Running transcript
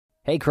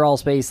Hey, Crawl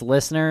Space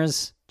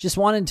listeners. Just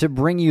wanted to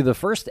bring you the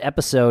first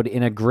episode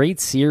in a great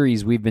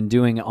series we've been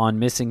doing on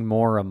missing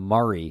Maura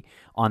Murray,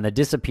 on the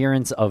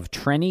disappearance of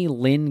Trenny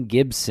Lynn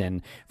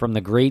Gibson from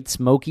the Great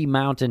Smoky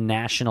Mountain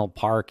National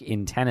Park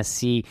in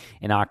Tennessee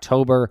in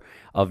October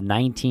of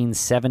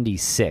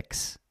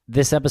 1976.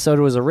 This episode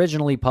was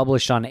originally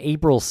published on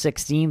April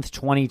 16th,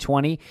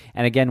 2020,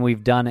 and again,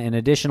 we've done an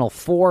additional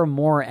 4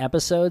 more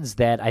episodes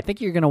that I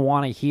think you're going to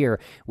want to hear.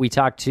 We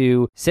talked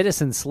to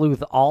Citizen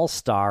Sleuth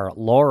All-Star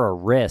Laura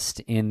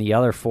Rist in the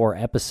other 4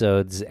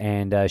 episodes,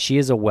 and she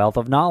is a wealth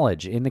of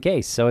knowledge in the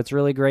case, so it's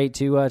really great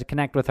to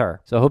connect with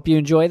her. So I hope you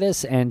enjoy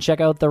this, and check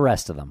out the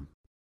rest of them.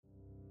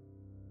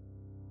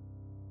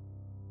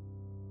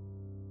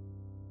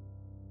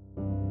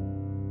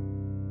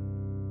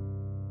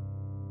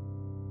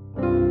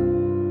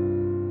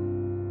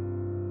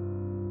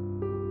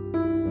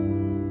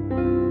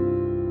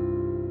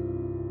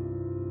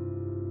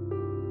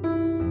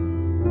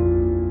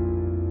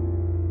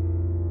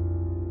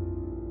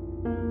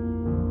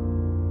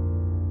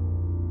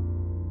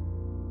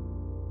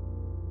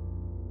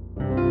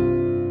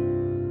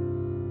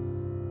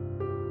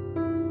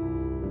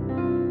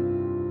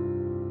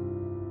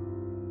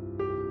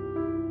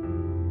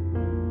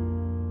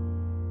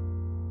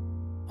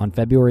 On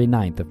February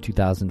 9th of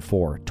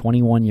 2004,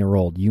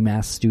 21-year-old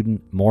UMass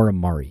student Maura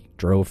Murray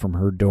drove from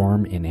her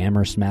dorm in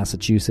Amherst,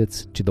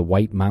 Massachusetts to the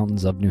White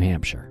Mountains of New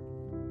Hampshire.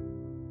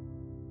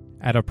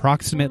 At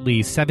approximately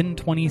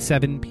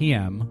 7:27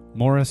 p.m.,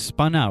 Maura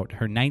spun out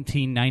her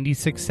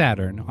 1996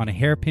 Saturn on a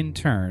hairpin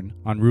turn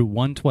on Route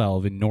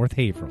 112 in North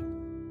Haverhill.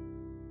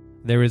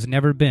 There has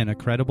never been a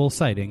credible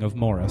sighting of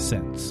Maura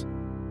since.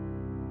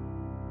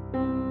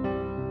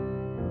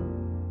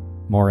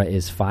 Maura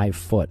is 5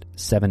 foot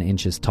 7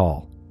 inches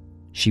tall.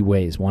 She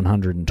weighs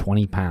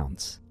 120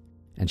 pounds,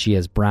 and she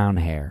has brown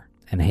hair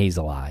and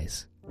hazel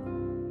eyes.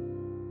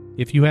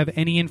 If you have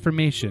any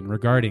information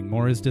regarding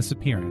Maura's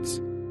disappearance,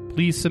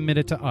 please submit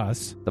it to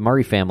us, The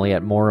Murray Family,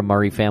 at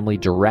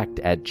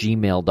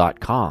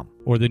MauraMurrayFamilyDirect@gmail.com.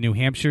 or the New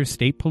Hampshire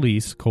State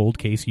Police Cold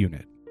Case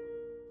Unit.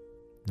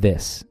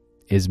 This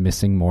is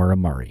Missing Maura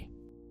Murray.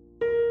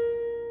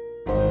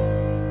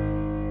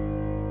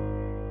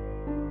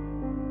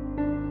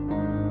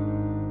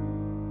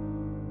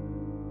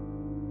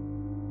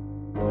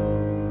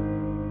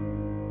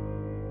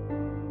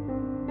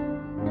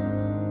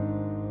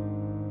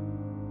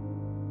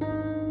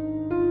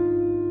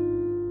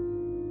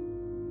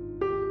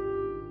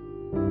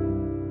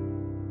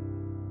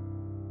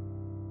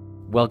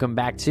 Welcome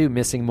back to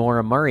Missing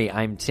Maura Murray.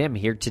 I'm Tim,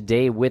 here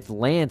today with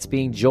Lance,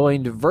 being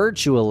joined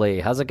virtually.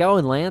 How's it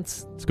going,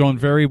 Lance? It's going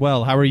very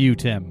well. How are you,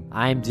 Tim?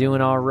 I'm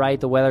doing all right.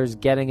 The weather's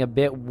getting a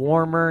bit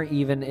warmer,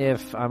 even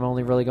if I'm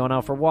only really going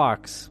out for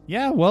walks.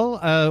 Yeah,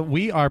 well,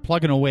 we are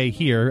plugging away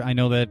here. I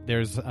know that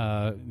there's,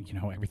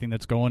 everything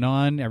that's going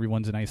on.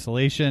 Everyone's in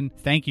isolation.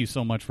 Thank you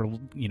so much for,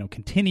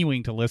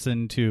 continuing to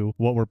listen to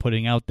what we're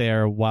putting out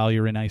there while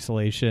you're in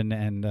isolation.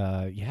 And,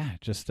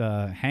 just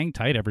hang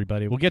tight,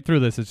 everybody. We'll get through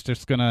this. It's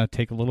just going to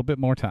take a little bit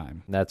more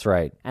time. That's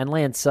right. And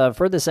Lance,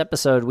 for this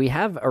episode, we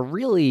have a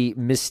really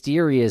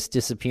mysterious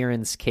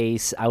disappearance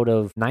case out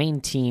of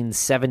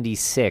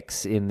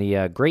 1976 in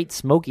the Great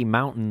Smoky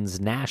Mountains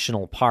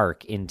National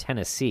Park in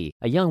Tennessee.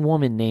 A young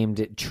woman named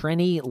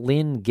Trenny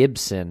Lynn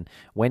Gibson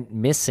went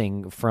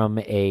missing from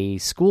a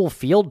school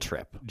field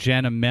trip.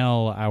 Jana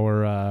Mell,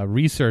 our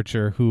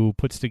researcher who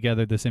puts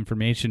together this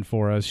information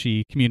for us,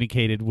 she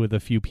communicated with a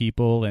few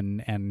people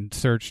and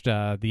searched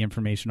the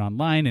information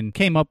online and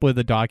came up with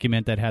a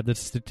document that had the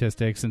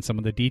statistics and some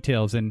of the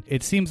details. And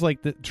it seems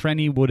like that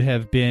Trenny would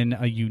have been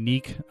a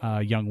unique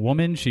young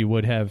woman. She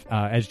would have,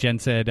 as Jen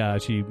said,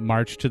 she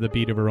marched to the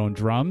beat of her own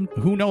drum.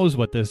 Who knows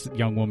what this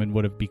young woman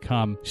would have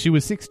become? She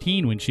was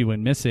 16 when she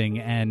went missing,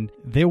 and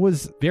there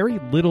was very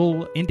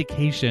little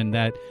indication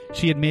that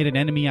she had made an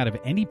enemy out of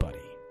anybody.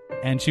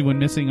 And she went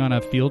missing on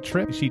a field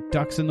trip. She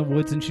ducks in the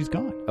woods and she's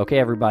gone. Okay,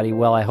 everybody.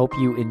 Well, I hope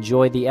you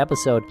enjoyed the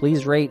episode.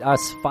 Please rate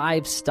us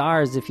 5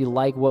 stars if you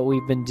like what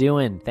we've been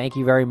doing. Thank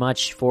you very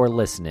much for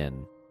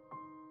listening.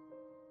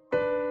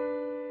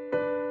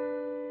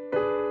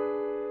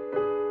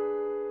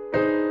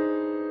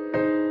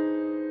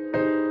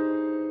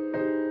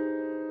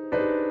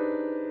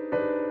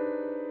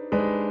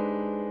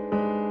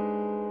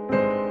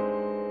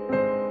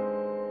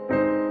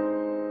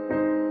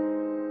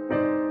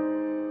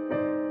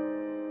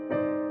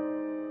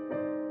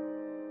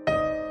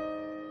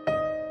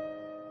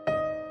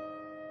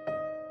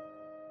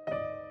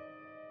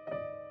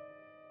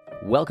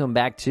 Welcome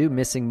back to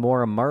Missing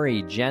Maura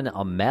Murray. Jen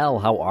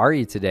Amell, how are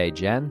you today,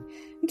 Jen?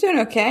 I'm doing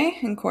okay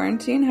in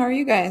quarantine. How are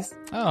you guys?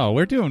 Oh,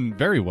 we're doing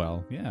very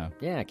well, yeah.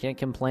 Yeah, can't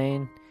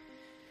complain.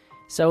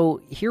 So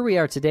here we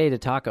are today to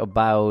talk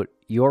about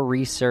your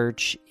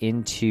research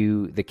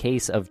into the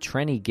case of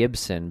Trenny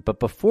Gibson. But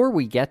before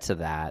we get to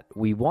that,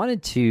 we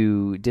wanted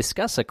to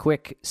discuss a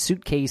quick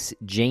Suitcase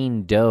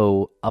Jane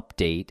Doe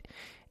update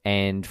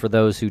And for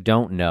those who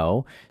don't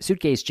know,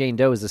 Suitcase Jane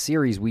Doe is a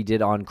series we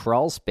did on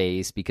Crawl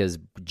Space because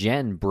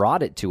Jen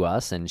brought it to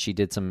us and she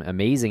did some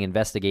amazing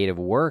investigative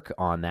work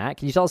on that.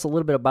 Can you tell us a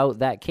little bit about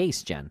that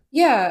case, Jen?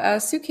 Yeah,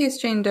 Suitcase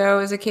Jane Doe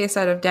is a case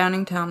out of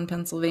Downingtown,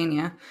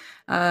 Pennsylvania.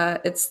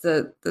 It's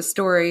the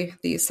story,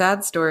 the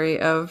sad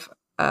story of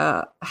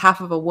half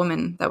of a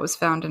woman that was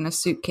found in a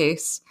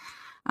suitcase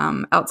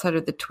outside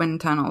of the Twin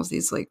Tunnels,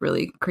 these like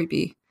really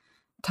creepy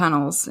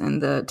tunnels in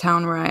the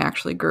town where I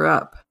actually grew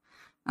up.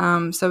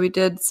 So we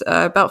did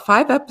about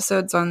 5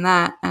 episodes on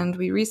that, and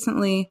we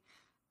recently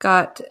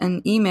got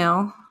an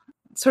email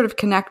sort of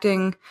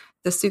connecting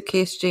the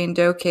Suitcase Jane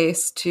Doe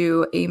case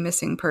to a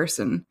missing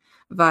person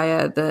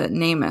via the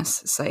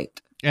NamUs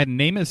site. And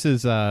NamUs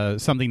is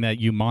something that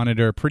you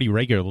monitor pretty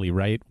regularly,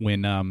 right?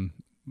 When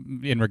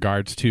in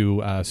regards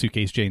to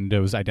Suitcase Jane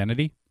Doe's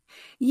identity?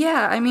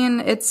 Yeah, I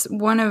mean, it's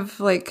one of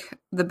like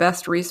the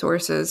best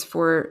resources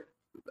for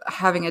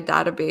having a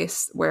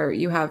database where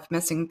you have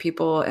missing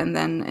people and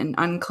then an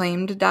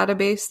unclaimed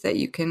database that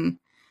you can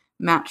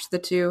match the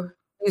two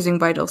using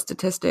vital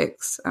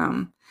statistics,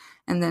 and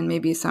then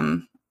maybe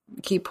some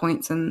key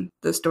points in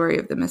the story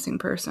of the missing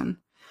person.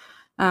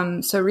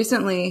 So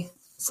recently,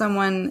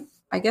 someone,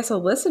 I guess a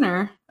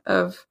listener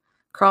of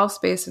Crawl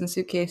Space and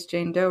Suitcase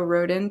Jane Doe,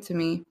 wrote into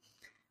me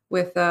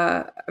with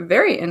a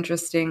very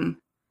interesting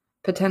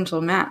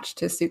potential match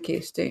to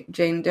Suitcase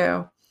Jane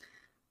Doe.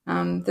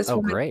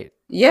 Great.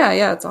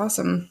 Yeah, it's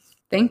awesome.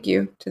 Thank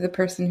you to the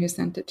person who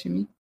sent it to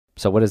me.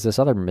 So what is this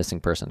other missing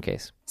person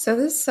case? So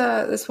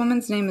this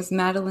woman's name is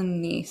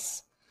Madeline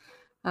Neese.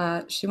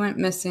 She went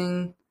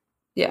missing,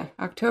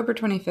 October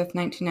 25th,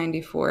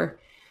 1994.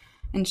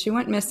 And she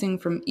went missing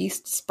from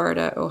East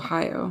Sparta,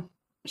 Ohio.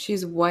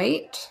 She's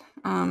white.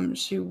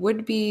 She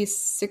would be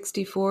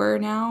 64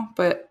 now,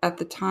 but at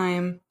the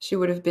time she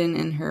would have been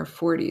in her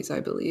 40s, I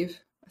believe.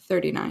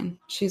 39.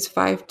 She's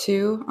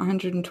 5'2",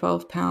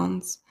 112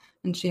 pounds,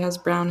 and she has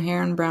brown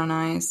hair and brown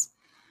eyes.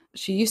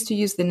 She used to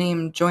use the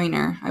name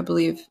Joyner. I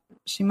believe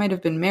she might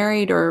have been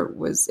married or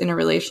was in a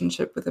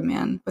relationship with a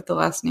man with the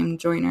last name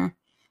Joyner,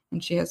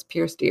 and she has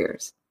pierced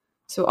ears.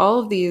 So all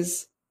of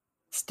these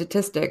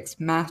statistics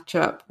match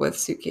up with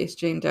Suitcase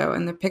Jane Doe,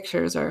 and the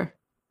pictures are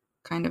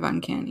kind of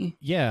uncanny.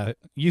 Yeah,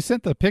 you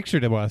sent the picture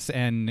to us,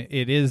 and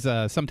it is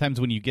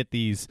sometimes when you get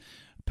these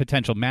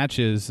potential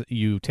matches,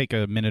 you take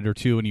a minute or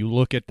two and you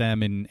look at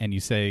them and you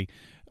say,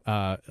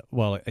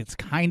 well, it's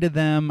kind of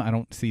them. I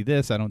don't see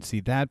this. I don't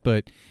see that.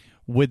 But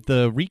with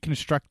the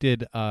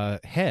reconstructed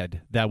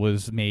head that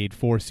was made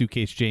for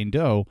Suitcase Jane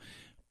Doe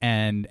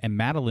and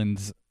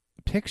Madeline's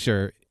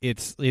picture,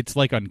 it's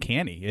like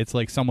uncanny. It's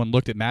like someone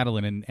looked at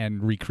Madeline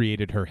and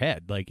recreated her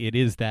head. Like it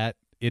is that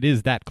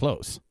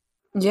close.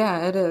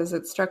 Yeah, it is.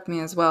 It struck me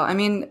as well. I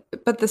mean,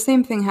 but the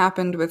same thing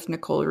happened with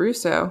Nicole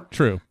Russo.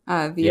 True.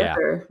 The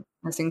other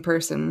missing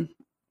person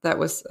that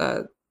was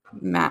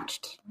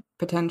matched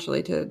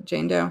potentially to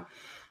Jane Doe.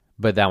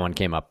 But that one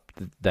came up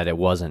that it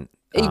wasn't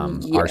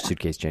our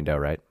Suitcase Jane Doe,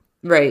 right?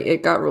 Right.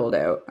 It got ruled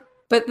out.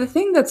 But the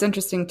thing that's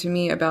interesting to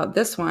me about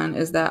this one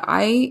is that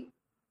I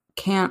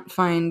can't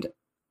find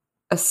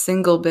a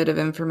single bit of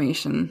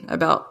information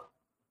about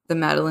the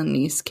Madeline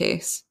Neese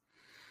case.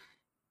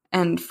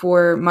 And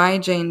for my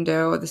Jane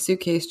Doe, the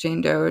Suitcase Jane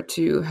Doe,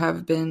 to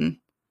have been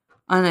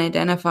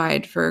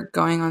unidentified for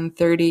going on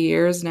 30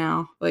 years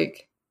now,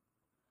 like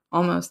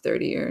almost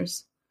 30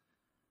 years,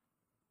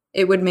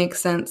 it would make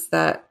sense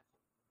that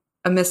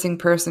a missing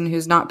person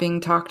who's not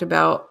being talked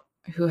about,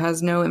 who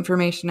has no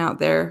information out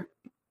there,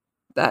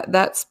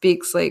 that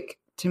speaks like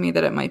to me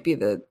that it might be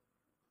the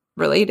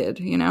related,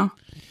 you know?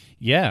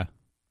 Yeah.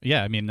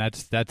 I mean,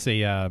 that's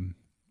a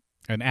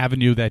an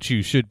avenue that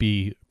you should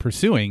be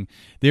pursuing.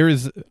 There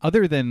is,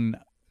 other than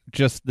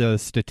just the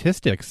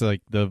statistics,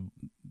 like the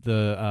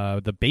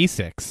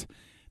basics,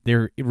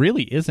 there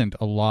really isn't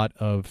a lot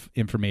of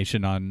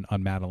information on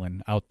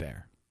Madeline out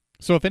there.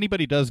 So if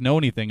anybody does know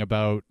anything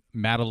about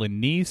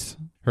Madeline Neese,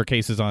 her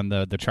case is on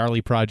the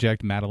Charlie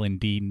Project, Madeline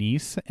D.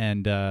 Neese,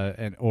 and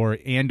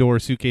or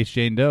Suitcase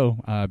Jane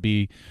Doe,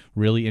 be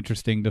really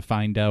interesting to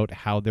find out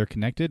how they're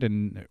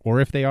connected or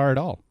if they are at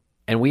all.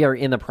 And we are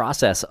in the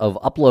process of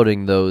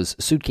uploading those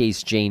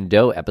Suitcase Jane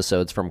Doe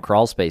episodes from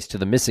Crawlspace to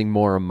the Missing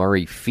Maura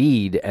Murray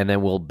feed, and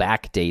then we'll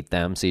backdate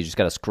them. So you just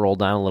got to scroll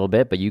down a little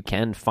bit, but you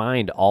can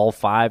find all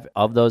 5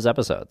 of those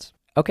episodes.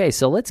 Okay,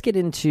 so let's get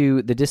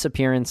into the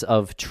disappearance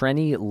of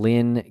Trenny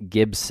Lynn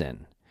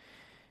Gibson.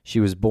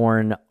 She was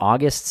born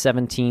August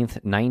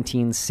 17th,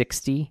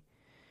 1960.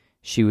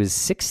 She was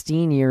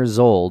 16 years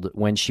old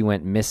when she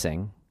went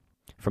missing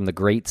from the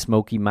Great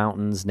Smoky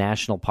Mountains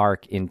National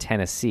Park in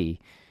Tennessee.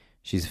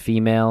 She's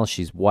female,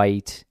 she's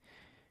white,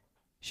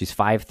 she's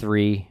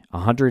 5'3",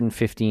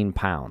 115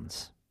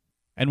 pounds.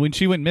 And when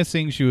she went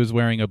missing, she was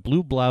wearing a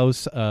blue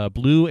blouse, a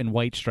blue and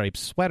white striped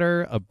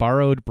sweater, a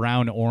borrowed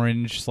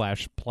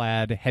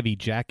brown-orange/plaid heavy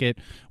jacket,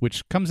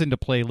 which comes into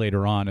play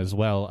later on as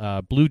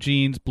well, blue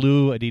jeans,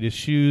 blue Adidas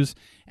shoes,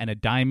 and a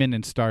diamond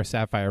and star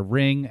sapphire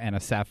ring and a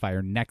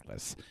sapphire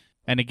necklace.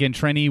 And again,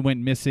 Trenny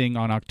went missing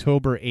on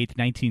October 8th,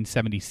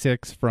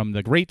 1976 from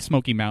the Great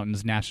Smoky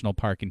Mountains National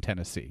Park in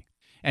Tennessee.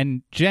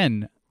 And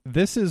Jen,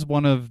 this is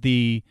one of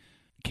the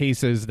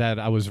cases that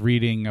I was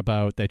reading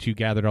about that you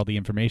gathered all the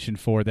information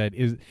for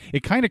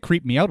it kind of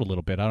creeped me out a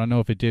little bit. I don't know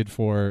if it did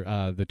for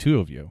the two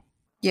of you.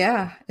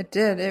 Yeah, it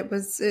did.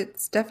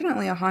 It's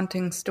definitely a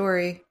haunting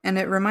story, and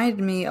it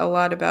reminded me a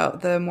lot about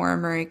the Maura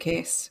Murray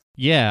case.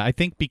 Yeah, I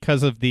think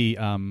because of the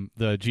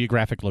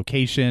geographic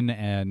location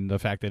and the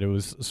fact that it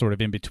was sort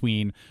of in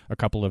between a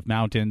couple of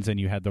mountains, and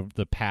you had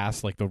the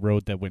pass, like the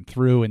road that went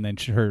through, and then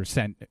her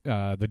scent,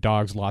 the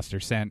dogs lost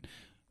their scent,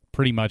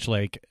 pretty much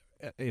like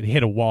it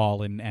hit a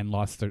wall and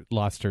lost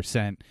her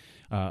scent.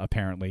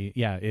 Apparently,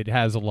 yeah, it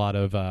has a lot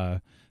of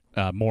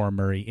Maura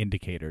Murray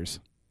indicators.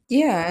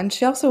 Yeah, and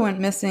she also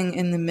went missing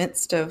in the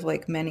midst of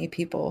like many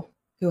people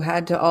who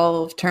had to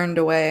all have turned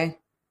away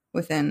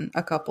within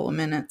a couple of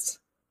minutes.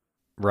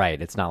 Right.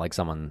 It's not like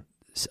someone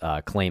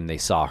claimed they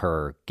saw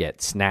her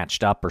get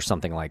snatched up or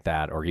something like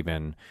that, or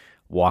even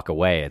walk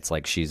away. It's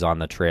like she's on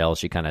the trail.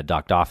 She kind of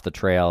ducked off the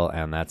trail,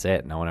 and that's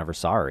it. No one ever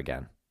saw her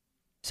again.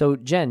 So,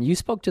 Jen, you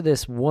spoke to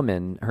this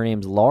woman. Her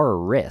name's Laura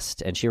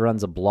Rist, and she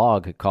runs a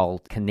blog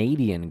called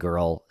Canadian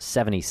Girl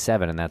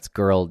 77, and that's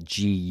girl,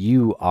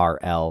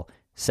 GURL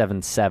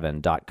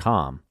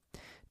 77.com.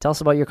 Tell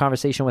us about your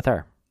conversation with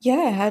her. Yeah,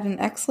 I had an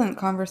excellent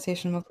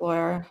conversation with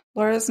Laura.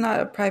 Laura's not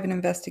a private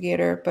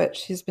investigator, but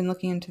she's been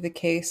looking into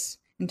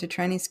into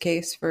Trenny's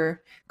case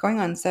for going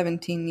on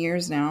 17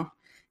 years now.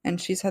 And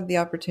she's had the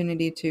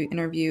opportunity to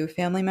interview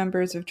family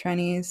members of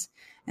Trenny's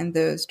and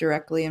those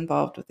directly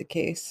involved with the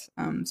case,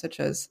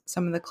 such as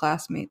some of the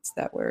classmates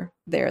that were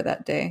there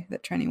that day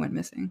that Trenny went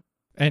missing.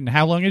 And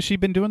how long has she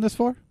been doing this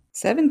for?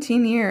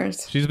 17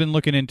 years. She's been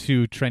looking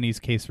into Trenny's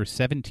case for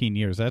 17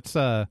 years. That's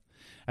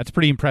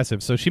pretty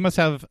impressive. So she must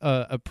have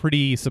a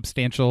pretty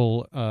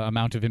substantial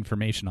amount of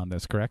information on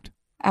this, correct?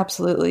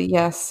 Absolutely,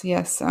 yes.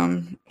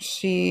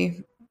 She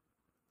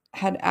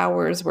had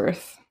hours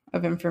worth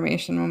of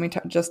information when we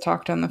just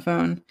talked on the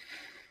phone.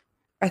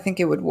 I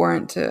think it would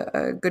warrant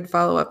a good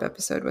follow-up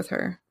episode with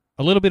her.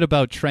 A little bit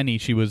about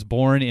Trenny. She was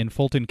born in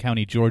Fulton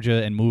County,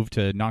 Georgia, and moved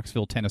to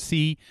Knoxville,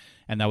 Tennessee,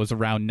 and that was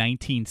around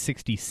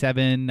 1967,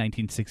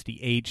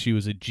 1968. She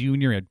was a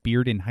junior at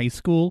Bearden High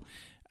School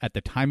at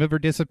the time of her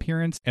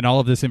disappearance, and all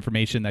of this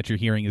information that you're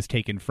hearing is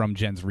taken from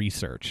Jen's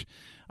research.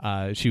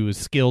 She was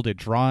skilled at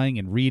drawing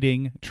and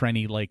reading.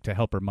 Trenny liked to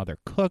help her mother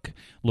cook,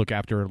 look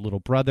after her little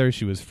brother.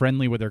 She was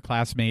friendly with her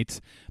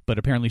classmates, but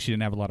apparently she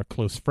didn't have a lot of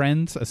close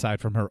friends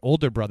aside from her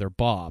older brother,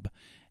 Bob.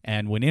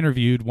 And when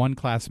interviewed, one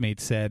classmate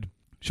said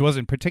she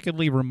wasn't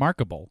particularly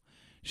remarkable.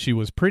 She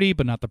was pretty,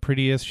 but not the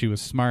prettiest. She was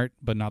smart,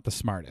 but not the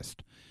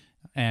smartest.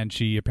 And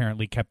she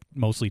apparently kept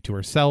mostly to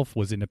herself,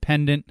 was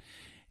independent,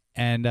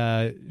 and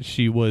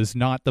she was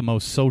not the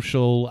most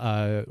social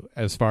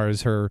as far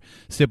as her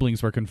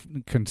siblings were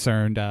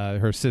concerned.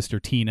 Her sister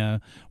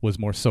Tina was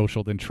more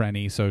social than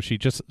Trenny, so she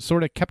just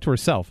sort of kept to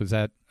herself. Is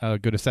that a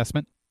good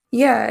assessment?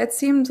 Yeah, it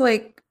seemed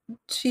like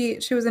she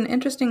was an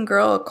interesting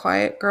girl, a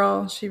quiet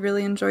girl. She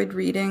really enjoyed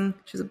reading.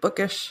 She was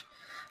bookish.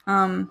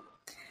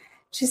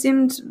 She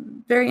seemed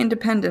very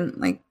independent,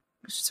 like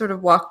she sort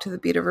of walked to the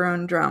beat of her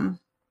own drum.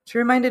 She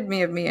reminded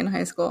me of me in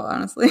high school,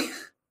 honestly.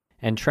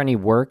 And Trenny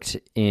worked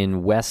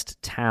in West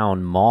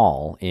Town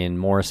Mall in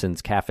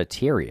Morrison's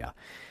cafeteria.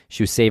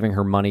 She was saving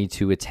her money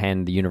to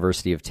attend the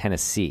University of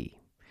Tennessee.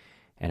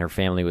 And her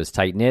family was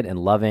tight-knit and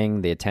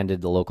loving. They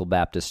attended the local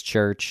Baptist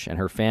church. And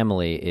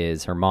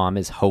her mom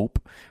is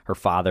Hope. Her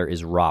father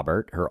is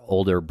Robert. Her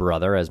older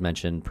brother, as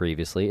mentioned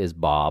previously, is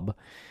Bob.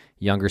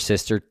 Younger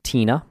sister,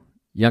 Tina.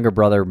 Younger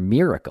brother,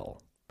 Miracle.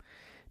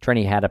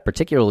 Trenny had a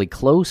particularly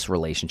close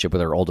relationship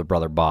with her older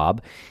brother,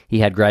 Bob. He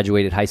had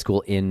graduated high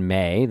school in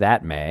May,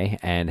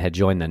 and had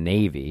joined the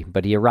Navy,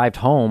 but he arrived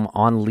home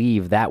on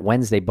leave that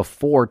Wednesday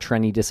before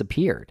Trenny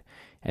disappeared.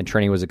 And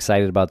Trenny was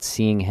excited about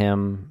seeing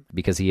him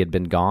because he had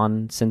been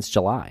gone since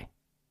July.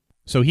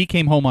 So he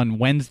came home on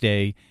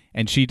Wednesday,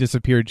 and she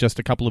disappeared just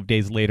a couple of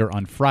days later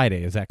on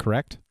Friday. Is that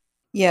correct?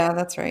 Yeah,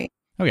 that's right.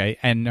 Okay,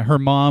 and her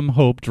mom,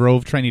 Hope,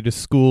 drove Trenny to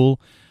school.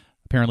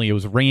 Apparently it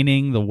was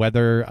raining. The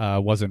weather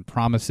wasn't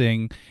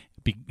promising.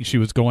 She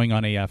was going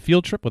on a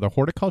field trip with a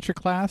horticulture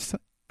class,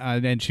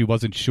 and she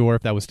wasn't sure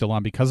if that was still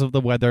on because of the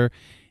weather.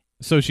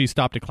 So she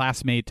stopped a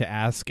classmate to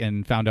ask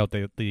and found out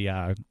that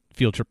the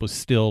field trip was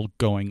still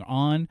going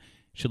on.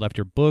 She left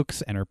her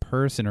books and her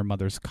purse in her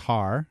mother's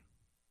car.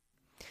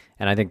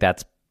 And I think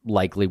that's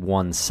likely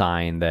one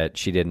sign that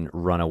she didn't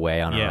run away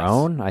on her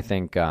own. I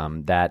think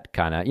that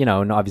kind of,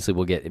 and obviously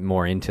we'll get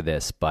more into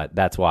this, but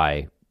that's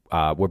why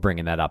we're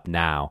bringing that up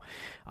now.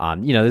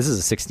 This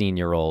is a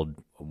 16-year-old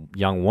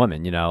young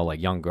woman,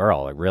 young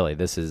girl. Like, really,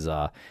 this is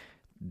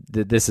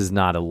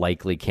not a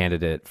likely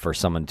candidate for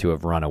someone to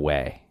have run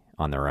away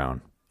on their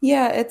own.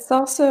 Yeah, it's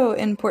also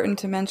important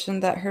to mention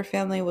that her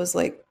family was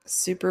like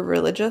super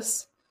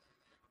religious,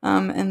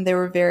 and they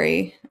were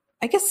very,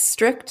 I guess,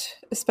 strict,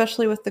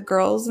 especially with the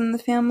girls in the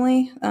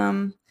family.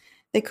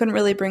 They couldn't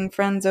really bring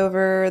friends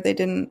over. They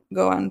didn't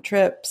go on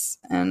trips,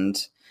 and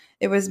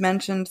it was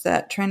mentioned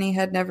that Trenny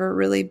had never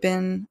really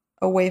been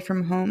away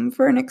from home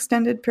for an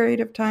extended period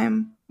of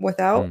time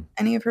without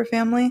any of her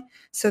family.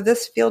 So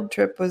this field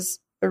trip was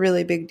a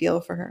really big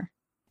deal for her.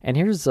 And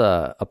here's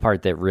a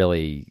part that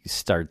really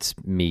starts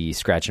me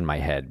scratching my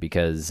head,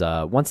 because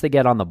once they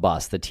get on the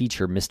bus, the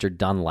teacher, Mr.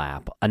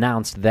 Dunlap,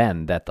 announced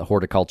then that the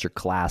horticulture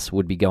class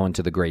would be going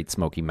to the Great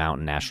Smoky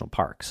Mountain National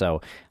Park.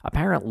 So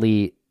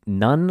apparently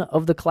none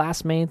of the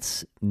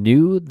classmates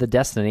knew the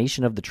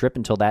destination of the trip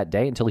until that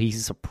day, until he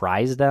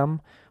surprised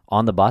them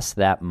on the bus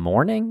that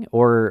morning?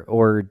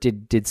 Or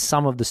did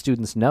some of the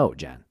students know,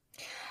 Jen?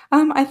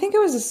 I think it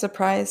was a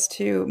surprise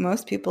to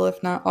most people,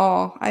 if not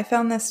all. I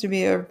found this to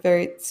be a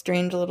very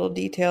strange little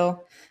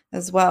detail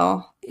as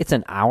well. It's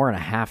an hour and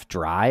a half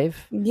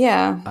drive.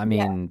 Yeah. I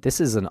mean, this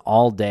is an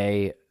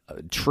all-day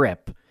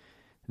trip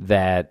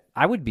that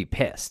I would be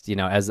pissed. You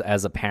know, as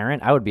a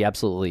parent, I would be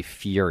absolutely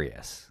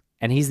furious.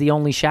 And he's the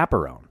only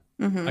chaperone.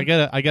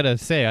 Mm-hmm. I gotta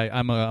say,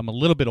 I'm a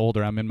little bit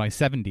older. I'm in my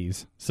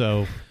 70s,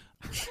 so.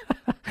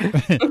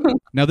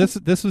 Now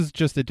this was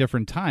just a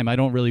different time. I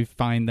don't really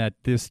find that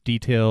this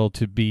detail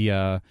to be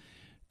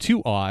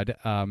too odd.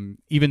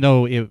 Even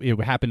though it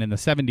happened in the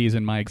 70s,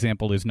 and my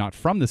example is not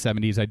from the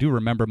 70s, I do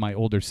remember my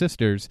older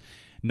sisters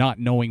not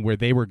knowing where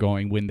they were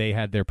going when they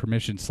had their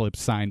permission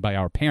slips signed by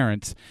our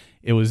parents.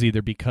 It was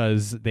either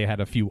because they had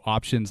a few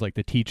options, like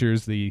the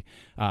teachers, the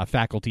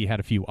faculty had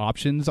a few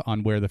options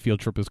on where the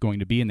field trip was going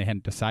to be and they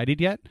hadn't decided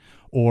yet,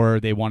 or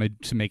they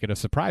wanted to make it a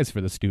surprise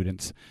for the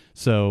students.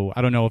 So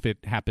I don't know if it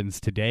happens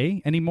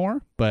today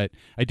anymore, but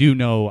I do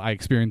know I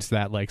experienced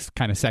that like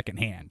kind of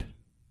secondhand.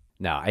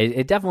 No,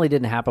 it definitely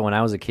didn't happen when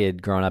I was a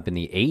kid growing up in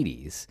the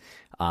 80s.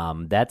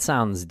 That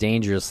sounds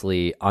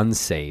dangerously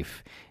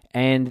unsafe.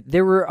 And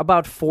there were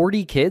about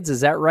 40 kids. Is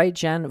that right,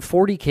 Jen?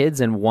 40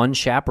 kids and one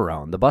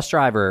chaperone. The bus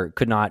driver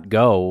could not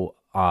go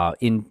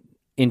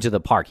into the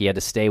park. He had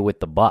to stay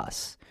with the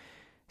bus.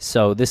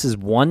 So this is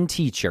one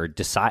teacher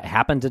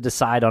happened to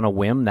decide on a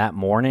whim that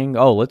morning,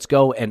 oh, let's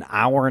go an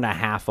hour and a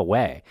half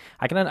away.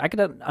 I can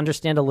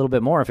understand a little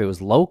bit more if it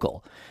was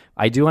local.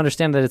 I do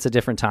understand that it's a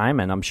different time,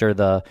 and I'm sure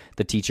the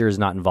teacher is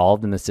not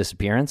involved in this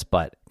disappearance,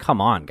 but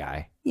come on,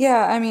 guy.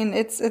 Yeah, I mean,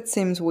 it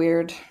seems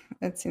weird.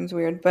 It seems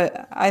weird,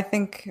 but I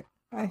think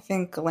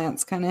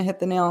Lance kind of hit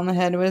the nail on the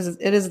head.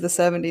 It is the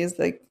 70s.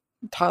 Like,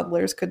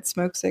 toddlers could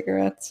smoke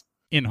cigarettes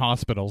in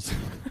hospitals.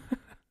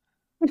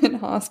 In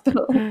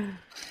hospital.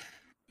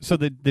 So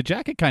the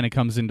jacket kind of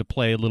comes into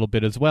play a little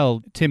bit as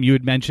well. Tim, you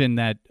had mentioned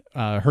that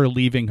her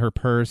leaving her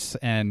purse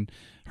and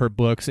her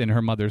books in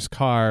her mother's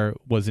car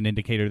was an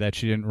indicator that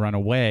she didn't run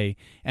away.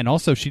 And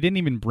also, she didn't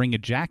even bring a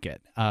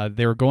jacket.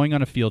 They were going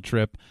on a field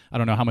trip. I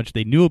don't know how much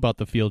they knew about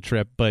the field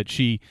trip, but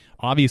she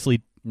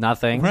obviously...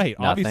 Nothing. Right.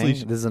 Nothing.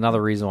 Obviously, this is another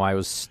reason why it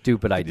was a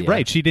stupid idea.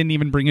 Right. She didn't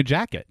even bring a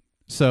jacket.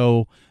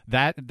 So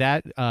that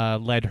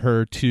led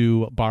her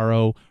to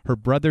borrow her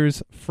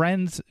brother's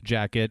friend's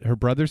jacket. Her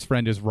brother's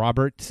friend is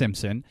Robert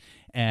Simpson,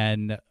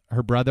 and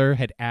her brother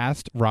had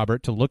asked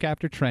Robert to look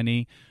after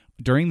Trenny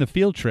during the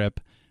field trip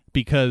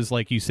because,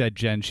 like you said,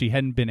 Jen, she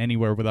hadn't been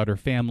anywhere without her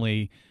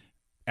family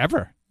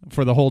ever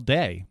for the whole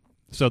day.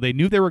 So they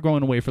knew they were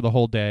going away for the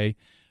whole day.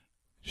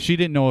 She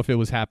didn't know if it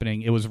was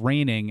happening. It was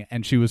raining,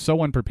 and she was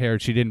so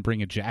unprepared she didn't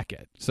bring a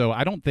jacket. So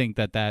I don't think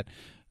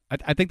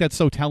I think that's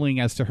so telling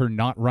as to her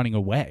not running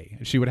away.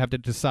 She would have to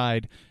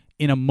decide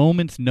in a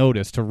moment's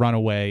notice to run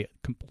away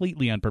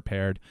completely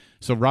unprepared.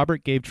 So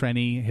Robert gave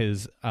Trenny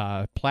his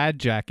plaid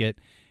jacket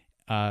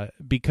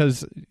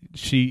because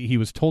he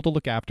was told to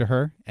look after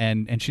her,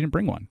 and she didn't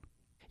bring one.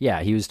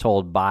 Yeah, he was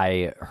told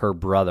by her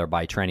brother,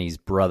 by Trenny's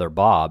brother,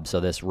 Bob. So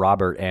this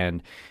Robert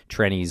and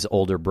Trenny's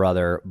older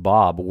brother,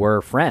 Bob,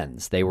 were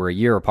friends. They were a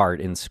year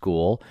apart in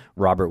school.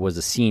 Robert was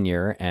a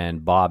senior,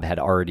 and Bob had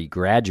already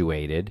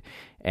graduated.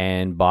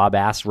 And Bob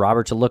asked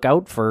Robert to look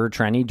out for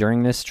Trenny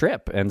during this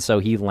trip. And so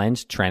he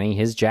lent Trenny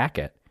his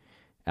jacket.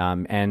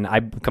 And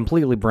I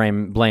completely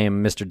blame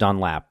Mr.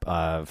 Dunlap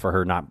for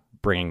her not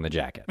bringing the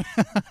jacket.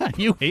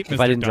 You hate Mr. If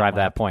I didn't Dunlap. drive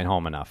that point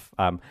home enough.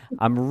 I'm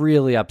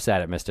really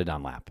upset at Mr.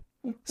 Dunlap.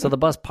 So the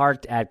bus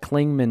parked at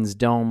Klingman's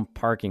Dome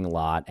parking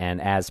lot,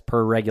 and as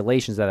per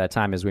regulations at that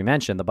time, as we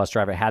mentioned, the bus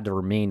driver had to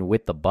remain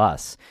with the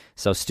bus.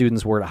 So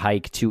students were to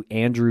hike to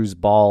Andrews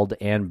Bald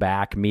and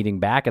back,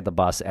 meeting back at the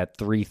bus at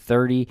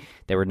 3:30.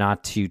 They were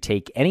not to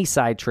take any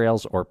side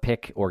trails or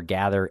pick or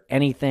gather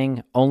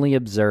anything, only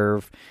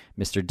observe.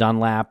 Mr.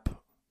 Dunlap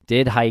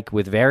did hike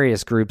with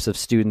various groups of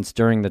students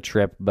during the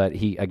trip, but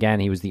he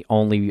was the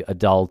only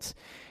adult,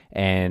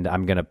 and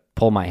I'm going to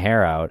pull my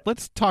hair out.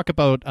 Let's talk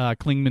about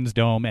Klingman's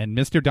Dome, and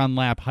Mr.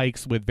 Dunlap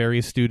hikes with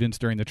various students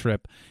during the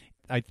trip.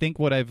 I think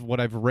what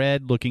I've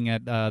read looking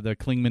at the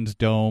Klingman's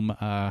Dome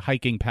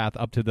hiking path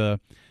up to the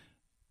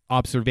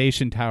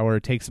observation tower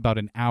takes about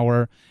an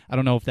hour. I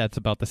don't know if that's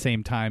about the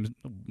same time,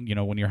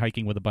 when you're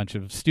hiking with a bunch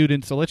of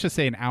students. So let's just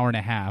say an hour and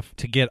a half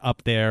to get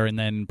up there, and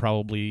then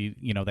probably,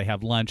 they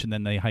have lunch and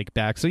then they hike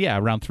back. So yeah,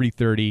 around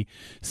 3:30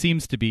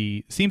 seems to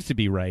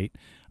be right.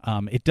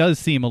 It does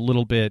seem a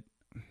little bit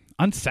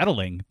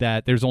unsettling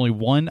that there's only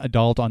one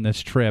adult on this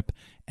trip,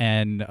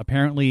 and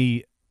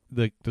apparently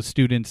the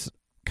students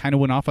kind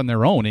of went off on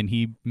their own, and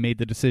he made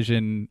the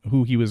decision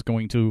who he was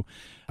going to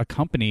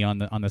accompany on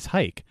this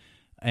hike.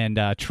 And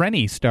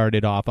Trenny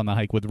started off on the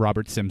hike with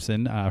Robert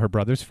Simpson, her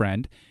brother's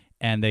friend,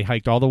 and they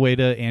hiked all the way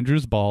to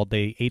Andrews Bald.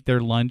 They ate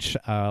their lunch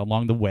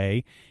along the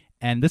way,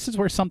 and this is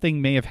where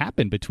something may have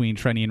happened between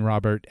Trenny and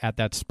Robert at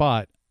that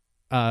spot.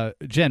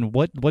 Jen,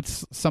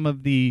 what's some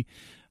of the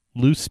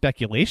loose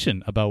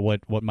speculation about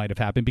what might have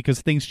happened,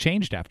 because things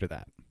changed after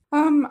that?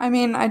 I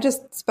mean, I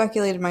just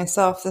speculated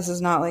myself. This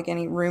is not like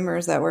any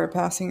rumors that were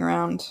passing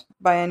around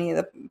by any of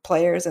the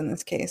players in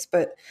this case,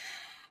 but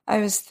I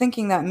was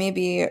thinking that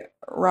maybe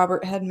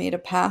Robert had made a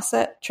pass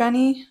at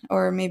Trenny,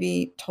 or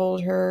maybe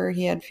told her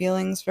he had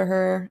feelings for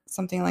her,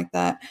 something like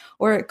that.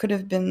 Or it could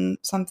have been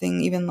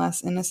something even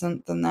less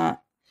innocent than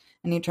that,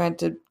 and he tried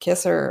to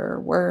kiss her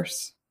or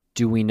worse.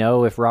 Do we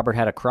know if Robert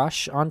had a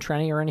crush on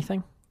Trenny or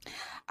anything?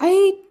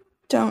 I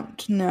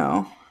don't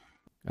know.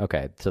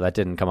 Okay, so that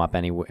didn't come up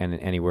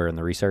anywhere in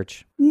the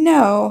research?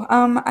 No,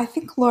 I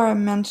think Laura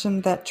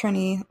mentioned that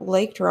Trenny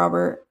liked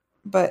Robert,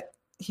 but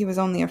he was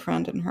only a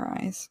friend in her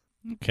eyes.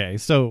 Okay,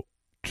 so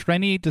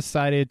Trenny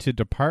decided to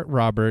depart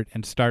Robert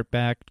and start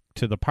back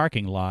to the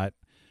parking lot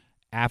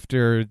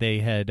after they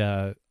had,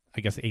 I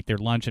guess, ate their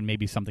lunch and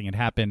maybe something had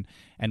happened.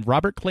 And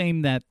Robert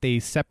claimed that they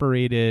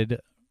separated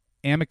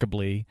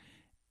amicably,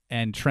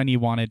 and Trenny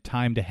wanted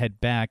time to head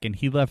back, and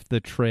he left the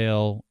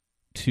trail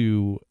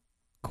to,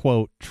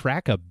 quote,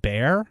 track a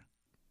bear?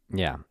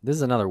 Yeah, this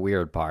is another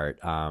weird part.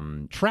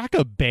 Track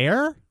a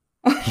bear?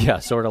 Yeah,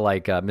 sort of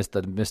like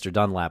Mr.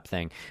 Dunlap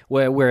thing.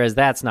 Whereas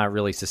that's not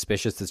really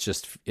suspicious; it's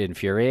just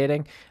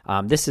infuriating.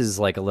 This is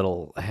like a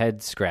little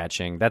head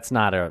scratching. That's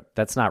not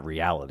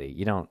reality.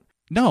 You don't.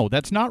 No,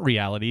 that's not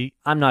reality.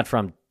 I'm not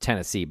from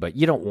Tennessee, but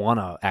you don't want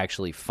to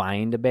actually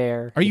find a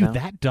bear. Are you know?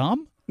 that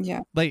dumb?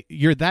 Yeah, like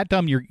you're that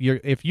dumb. You're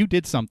if you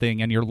did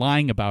something and you're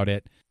lying about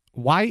it,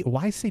 why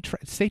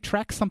say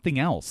track something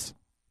else?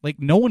 Like,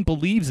 no one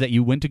believes that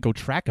you went to go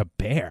track a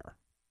bear.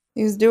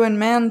 he was doing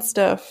man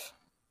stuff.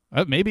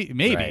 Maybe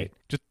Right.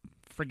 Just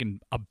friggin'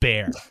 a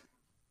bear.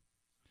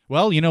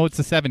 Well, it's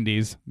the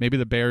 70s. Maybe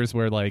the bears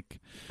were a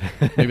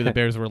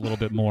little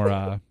bit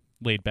more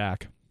laid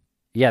back.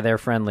 Yeah, they're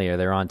friendlier.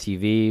 They're on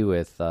TV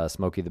with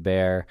Smokey the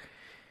Bear.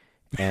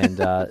 And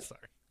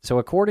so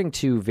according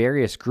to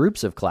various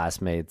groups of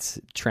classmates,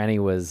 Trenny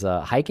was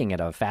hiking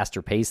at a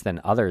faster pace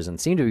than others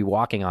and seemed to be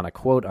walking on a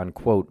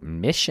quote-unquote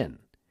mission.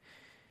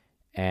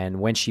 And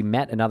when she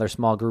met another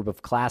small group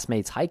of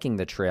classmates hiking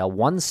the trail,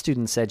 one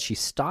student said she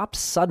stopped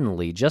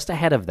suddenly just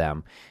ahead of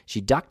them. She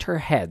ducked her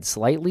head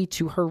slightly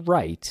to her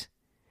right,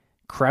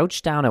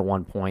 crouched down at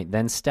one point,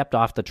 then stepped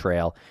off the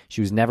trail. She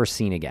was never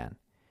seen again.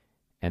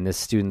 And this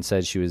student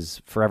said she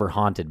was forever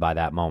haunted by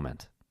that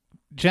moment.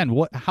 Jen,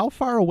 how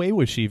far away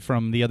was she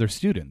from the other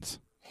students?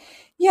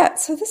 Yeah,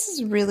 so this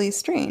is really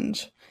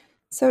strange.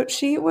 So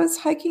she was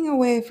hiking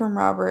away from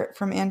Robert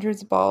from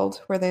Andrews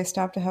Bald, where they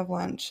stopped to have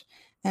lunch,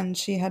 and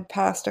she had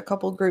passed a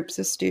couple groups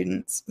of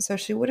students. So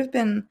she would have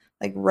been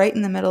like right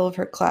in the middle of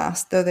her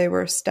class, though they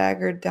were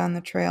staggered down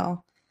the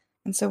trail.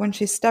 And so when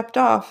she stepped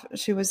off,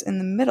 she was in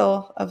the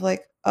middle of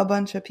like a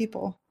bunch of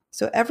people.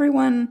 So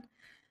everyone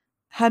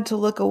had to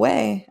look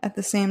away at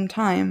the same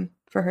time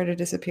for her to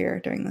disappear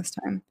during this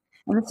time.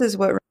 And this is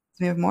what reminds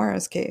me of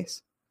Maura's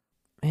case.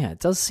 Yeah, it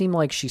does seem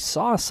like she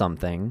saw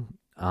something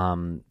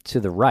to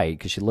the right,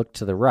 because she looked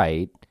to the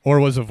right. Or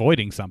was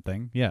avoiding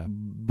something, yeah.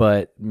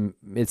 But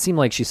it seemed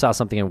like she saw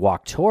something and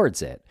walked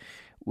towards it.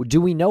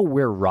 Do we know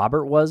where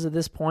Robert was at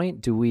this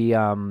point?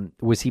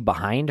 Was he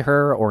behind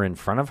her or in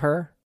front of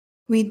her?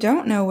 We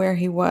don't know where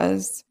he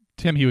was.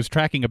 Tim, he was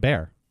tracking a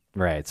bear.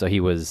 Right, so he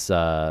was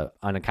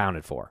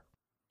unaccounted for.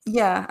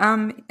 Yeah,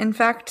 in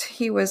fact,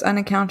 he was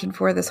unaccounted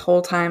for this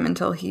whole time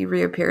until he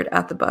reappeared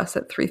at the bus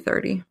at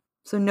 3:30.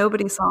 So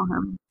nobody saw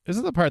him. This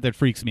is the part that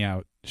freaks me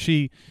out.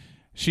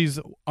 She's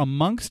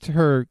amongst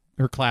her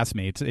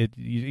classmates.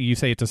 You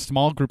say it's a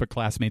small group of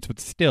classmates,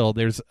 but still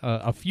there's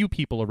a few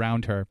people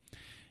around her.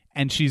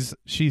 And she's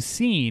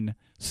seen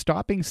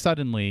stopping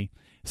suddenly.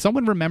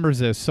 Someone remembers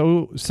this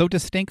so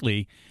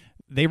distinctly.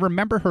 They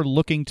remember her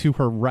looking to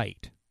her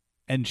right.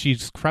 And she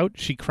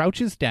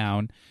crouches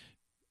down.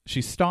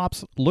 She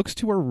stops, looks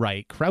to her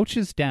right,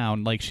 crouches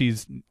down like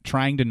she's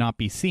trying to not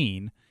be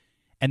seen,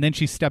 and then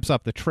she steps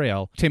up the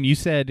trail. Tim, you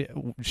said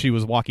she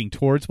was walking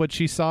towards what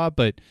she saw,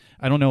 but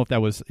I don't know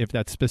if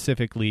that's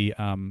specifically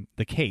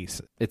the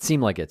case. It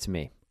seemed like it to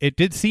me. It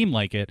did seem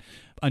like it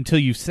until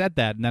you said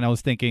that, and then I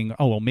was thinking,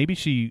 oh, well, maybe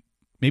she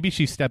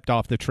stepped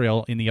off the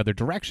trail in the other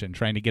direction,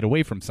 trying to get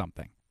away from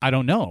something. I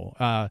don't know.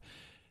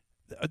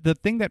 The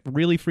thing that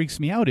really freaks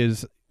me out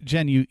is,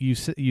 Jen,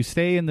 you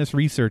say in this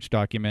research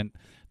document,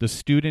 the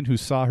student who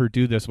saw her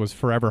do this was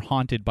forever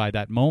haunted by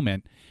that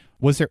moment.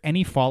 Was there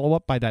any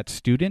follow-up by that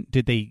student?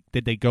 Did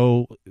they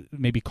go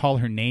maybe call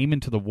her name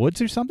into the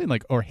woods or something?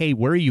 Like, or, hey,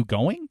 where are you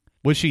going?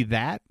 Was she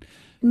that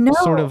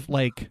sort of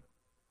like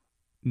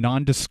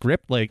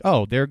nondescript? Like,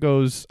 oh, there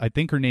goes, I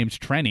think her name's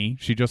Trenny.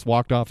 She just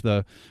walked off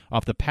the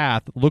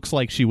path. Looks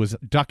like she was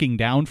ducking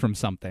down from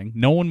something.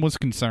 No one was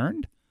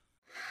concerned?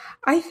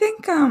 I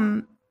think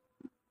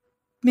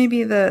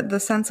maybe the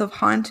sense of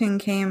haunting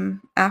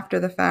came after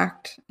the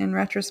fact, in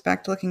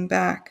retrospect, looking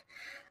back.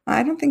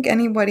 I don't think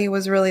anybody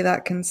was really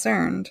that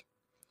concerned.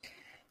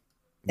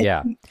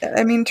 Yeah.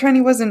 I mean,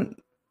 Trenny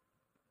wasn't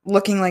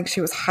looking like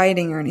she was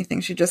hiding or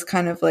anything. She just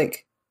kind of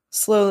like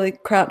slowly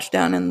crouched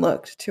down and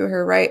looked to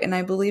her right, and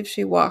I believe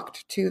she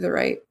walked to the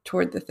right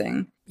toward the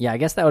thing. Yeah, I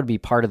guess that would be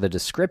part of the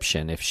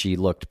description if she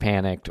looked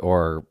panicked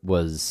or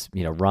was,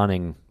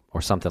 running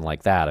or something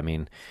like that. I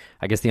mean,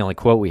 I guess the only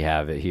quote we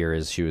have here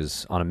is she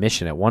was on a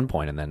mission at one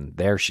point and then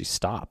there she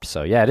stopped.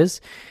 So yeah, it is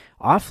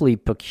awfully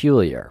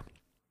peculiar.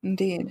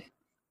 Indeed.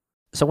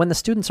 So when the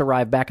students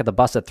arrived back at the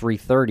bus at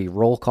 3:30,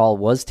 roll call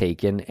was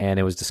taken and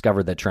it was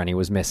discovered that Trenny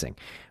was missing.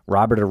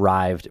 Robert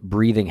arrived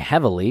breathing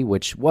heavily,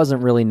 which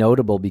wasn't really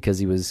notable because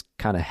he was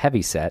kind of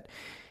heavyset.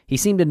 He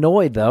seemed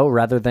annoyed, though,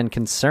 rather than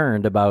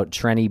concerned about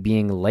Trenny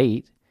being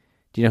late.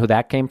 Do you know who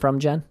that came from,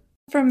 Jen?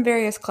 From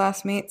various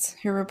classmates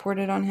who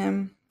reported on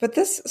him. But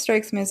this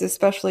strikes me as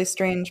especially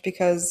strange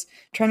because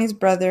Trenny's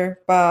brother,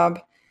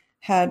 Bob,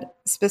 had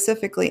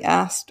specifically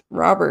asked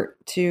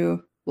Robert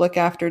to look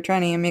after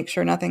Trenny and make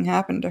sure nothing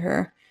happened to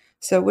her.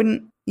 So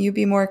wouldn't you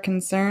be more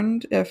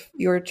concerned if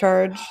your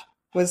charge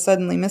was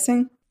suddenly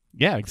missing?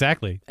 Yeah,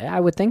 exactly.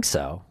 I would think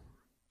so.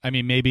 I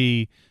mean,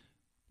 maybe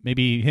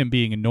him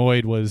being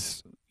annoyed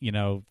was,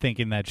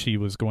 thinking that she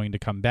was going to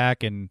come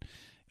back and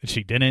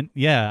she didn't.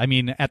 Yeah, I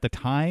mean, at the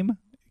time,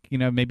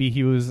 maybe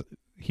he was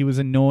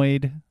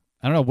annoyed.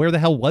 I don't know, where the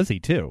hell was he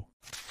too?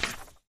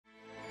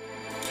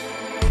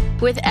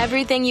 With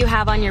everything you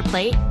have on your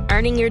plate,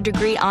 earning your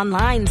degree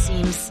online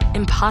seems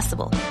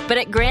impossible. But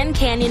at Grand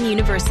Canyon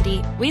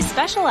University, we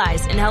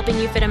specialize in helping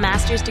you fit a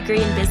master's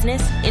degree in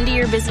business into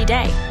your busy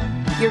day.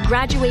 Your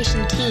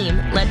graduation team,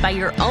 led by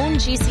your own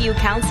GCU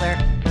counselor,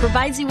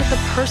 provides you with the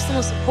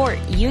personal support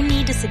you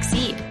need to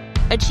succeed.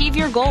 Achieve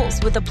your goals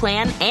with a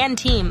plan and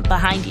team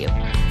behind you.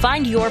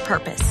 Find your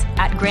purpose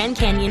at Grand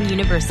Canyon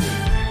University.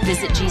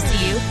 Visit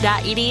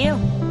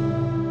gcu.edu.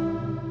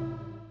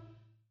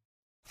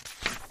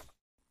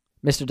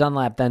 Mr.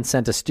 Dunlap then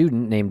sent a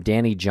student named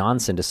Danny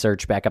Johnson to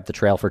search back up the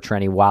trail for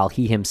Trenny while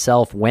he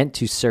himself went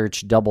to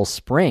search Double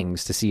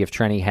Springs to see if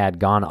Trenny had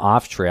gone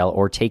off trail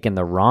or taken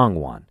the wrong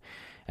one.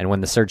 And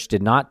when the search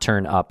did not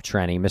turn up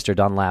Trenny, Mr.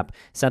 Dunlap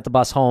sent the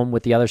bus home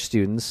with the other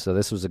students, so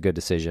this was a good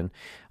decision.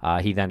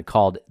 He then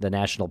called the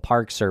National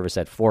Park Service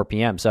at 4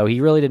 p.m., so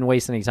he really didn't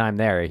waste any time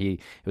there.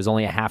 It was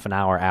only a half an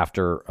hour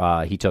after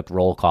he took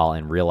roll call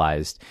and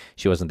realized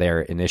she wasn't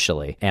there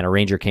initially. And a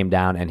ranger came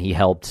down and he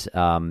helped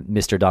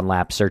Mr.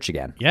 Dunlap search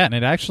again. Yeah, and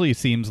it actually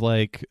seems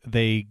like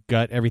they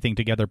got everything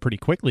together pretty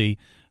quickly.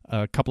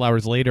 A couple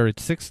hours later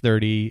at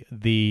 6:30,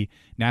 the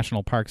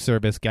National Park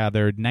Service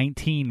gathered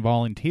 19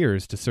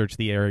 volunteers to search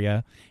the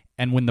area.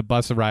 And when the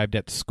bus arrived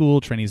at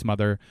school, Trenny's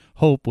mother,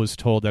 Hope, was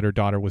told that her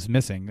daughter was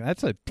missing.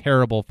 That's a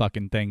terrible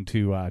fucking thing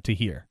to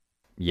hear.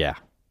 Yeah,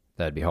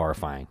 that'd be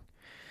horrifying.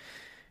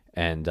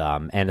 And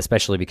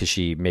especially because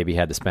she maybe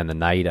had to spend the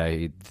night.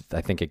 I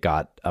think it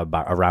got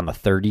about around the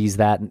 30s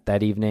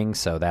that evening,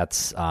 so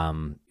that's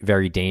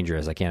very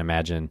dangerous. I can't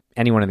imagine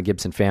anyone in the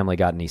Gibson family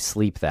got any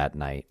sleep that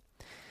night.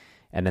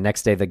 And the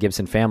next day, the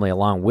Gibson family,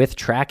 along with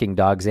tracking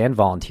dogs and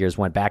volunteers,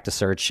 went back to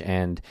search,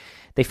 and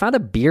they found a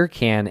beer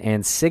can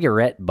and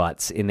cigarette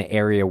butts in the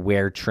area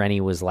where Trenny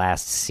was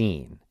last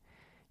seen.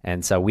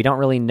 And so we don't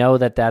really know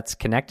that that's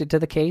connected to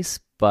the case,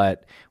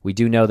 but we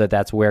do know that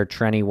that's where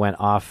Trenny went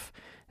off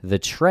the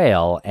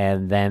trail,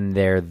 and then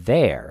they're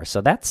there.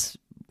 So that's,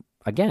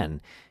 again,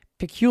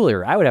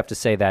 peculiar. I would have to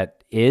say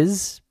that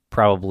is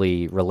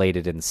probably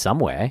related in some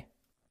way.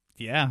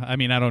 Yeah, I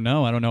mean, I don't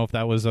know. I don't know if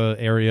that was an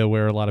area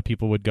where a lot of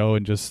people would go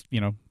and just,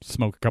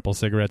 smoke a couple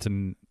cigarettes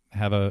and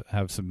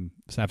have some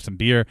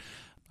beer.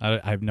 I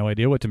have no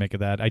idea what to make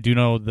of that. I do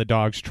know the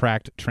dogs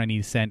tracked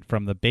Trenny's scent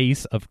from the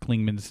base of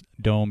Klingman's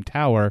Dome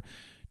Tower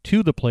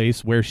to the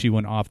place where she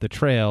went off the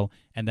trail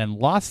and then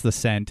lost the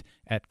scent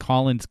at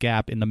Collins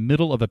Gap in the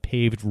middle of a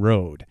paved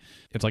road.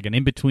 It's like an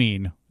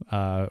in-between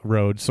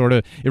road, sort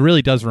of. It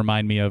really does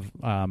remind me of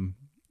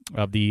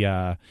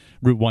the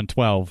Route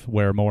 112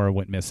 where Maura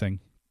went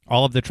missing.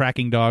 All of the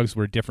tracking dogs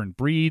were different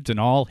breeds and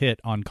all hit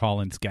on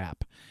Collins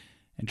Gap.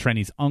 And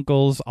Trenny's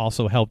uncles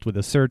also helped with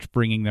the search,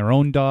 bringing their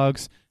own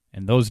dogs,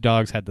 and those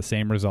dogs had the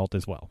same result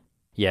as well.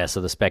 Yeah,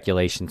 so the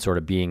speculation sort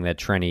of being that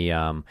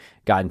Trenny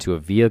got into a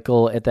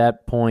vehicle at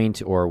that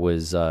point or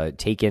was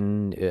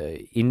taken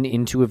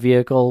into a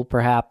vehicle,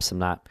 perhaps. I'm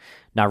not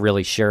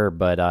really sure,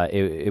 but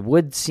it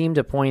would seem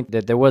to point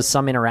that there was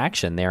some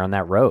interaction there on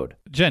that road.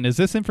 Jen, is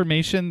this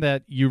information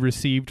that you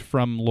received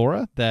from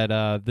Laura,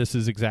 that this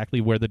is exactly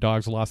where the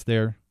dogs lost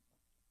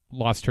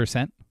her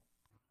scent?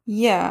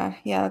 Yeah,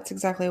 that's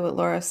exactly what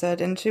Laura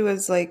said. And she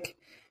was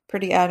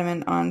pretty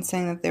adamant on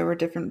saying that there were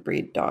different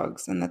breed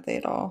dogs and that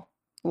they'd all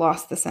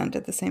lost the scent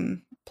at the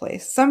same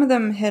place. Some of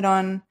them hit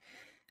on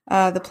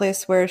the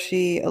place where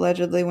she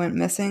allegedly went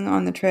missing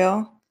on the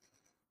trail,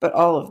 but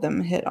all of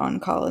them hit on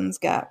Collins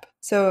Gap.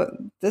 So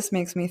this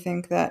makes me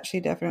think that she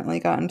definitely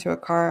got into a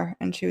car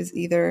and she was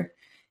either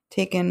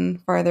taken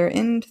farther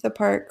into the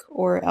park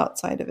or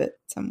outside of it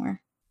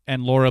somewhere.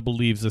 And Laura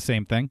believes the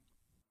same thing?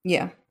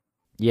 Yeah.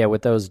 Yeah,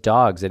 with those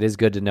dogs, it is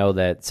good to know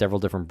that several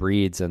different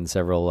breeds and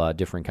several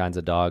different kinds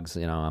of dogs,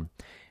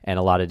 and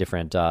a lot of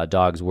different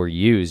dogs were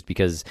used,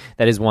 because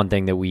that is one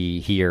thing that we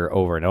hear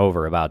over and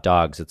over about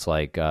dogs. It's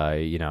like,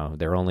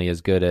 they're only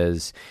as good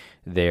as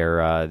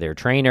their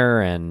trainer,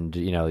 and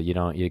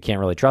you can't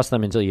really trust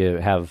them until you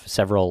have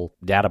several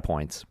data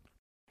points.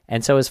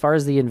 And so as far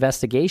as the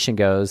investigation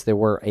goes, there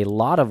were a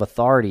lot of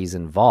authorities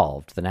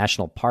involved, the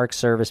National Park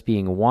Service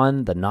being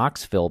one, the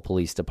Knoxville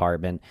Police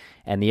Department,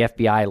 and the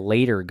FBI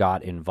later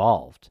got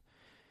involved.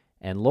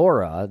 And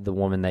Laura, the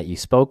woman that you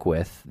spoke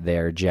with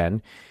there,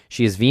 Jen,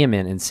 she is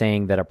vehement in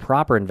saying that a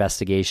proper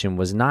investigation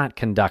was not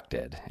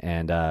conducted.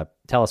 And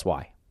tell us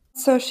why.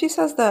 So she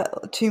says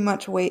that too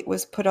much weight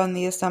was put on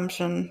the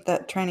assumption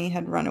that Trenny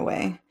had run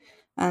away.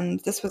 And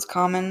this was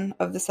common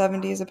of the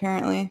 70s,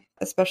 apparently,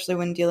 especially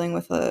when dealing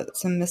with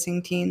some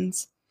missing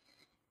teens.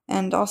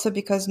 And also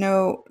because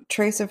no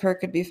trace of her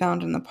could be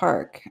found in the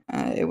park.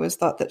 It was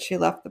thought that she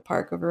left the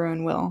park of her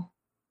own will,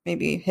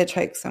 maybe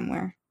hitchhiked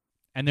somewhere.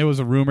 And there was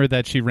a rumor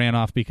that she ran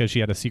off because she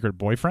had a secret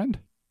boyfriend?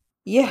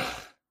 Yeah.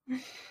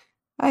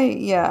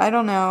 I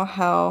don't know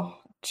how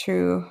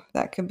true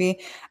that could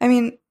be. I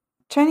mean,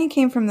 Trenny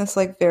came from this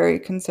very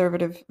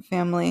conservative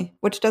family,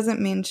 which doesn't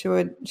mean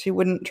she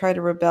wouldn't try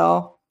to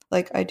rebel.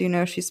 I do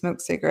know she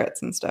smoked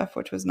cigarettes and stuff,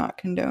 which was not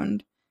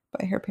condoned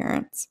by her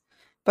parents.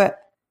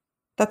 But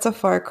that's a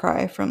far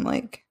cry from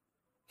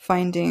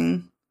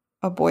finding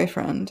a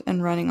boyfriend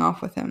and running off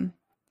with him.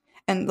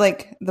 And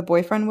the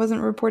boyfriend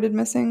wasn't reported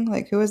missing.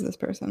 Who is this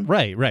person?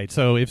 Right.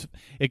 So if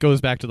it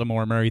goes back to the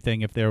Maura Murray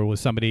thing, if there was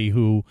somebody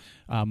who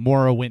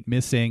Maura went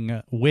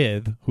missing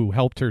with, who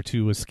helped her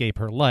to escape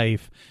her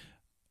life,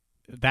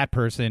 that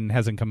person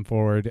hasn't come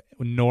forward,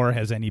 nor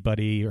has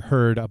anybody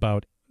heard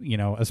about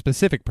a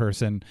specific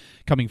person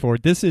coming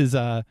forward. This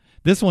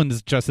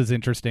one's just as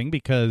interesting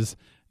because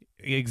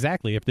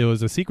exactly, if there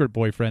was a secret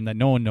boyfriend that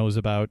no one knows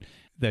about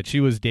that she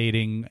was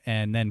dating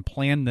and then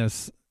planned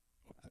this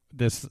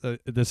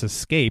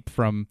escape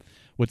from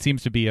what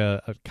seems to be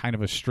a kind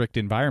of a strict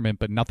environment,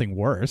 but nothing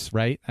worse,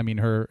 right? I mean,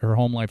 her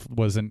home life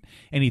wasn't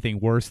anything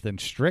worse than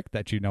strict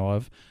that you know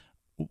of.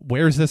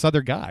 Where's this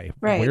other guy?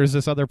 Right. Where's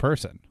this other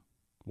person?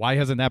 Why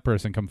hasn't that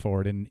person come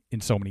forward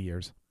in so many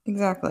years?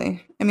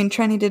 Exactly. I mean,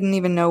 Trenny didn't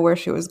even know where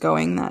she was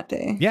going that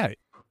day. Yeah.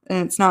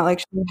 And it's not like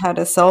she had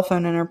a cell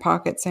phone in her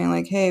pocket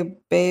saying hey,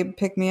 babe,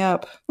 pick me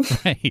up.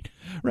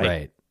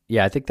 Right.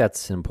 Yeah, I think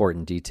that's an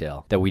important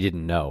detail that we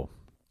didn't know.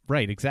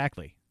 Right,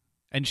 exactly.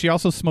 And she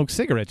also smoked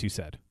cigarettes, you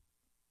said.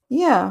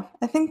 Yeah,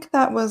 I think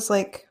that was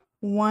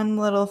one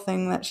little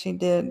thing that she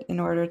did in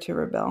order to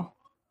rebel.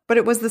 But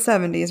it was the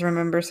 70s,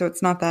 remember, so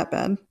it's not that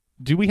bad.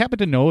 Do we happen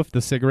to know if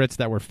the cigarettes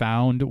that were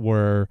found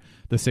were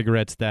the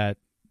cigarettes that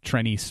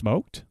Trenny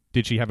smoked?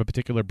 Did she have a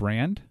particular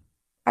brand?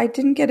 I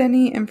didn't get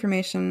any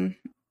information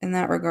in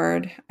that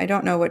regard. I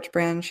don't know which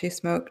brand she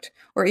smoked,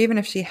 or even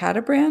if she had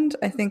a brand.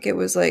 I think it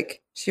was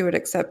she would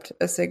accept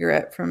a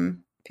cigarette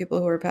from people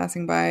who were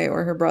passing by,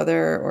 or her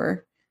brother,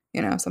 or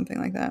something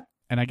like that.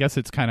 And I guess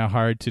it's kind of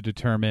hard to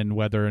determine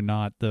whether or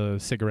not the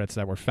cigarettes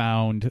that were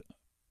found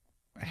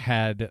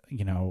had,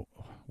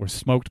 were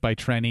smoked by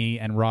Trenny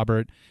and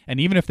Robert. And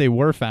even if they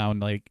were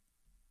found,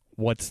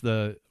 what's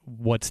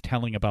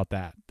telling about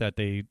that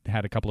they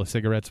had a couple of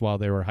cigarettes while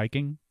they were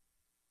hiking?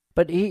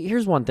 But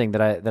here's one thing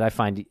that I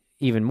find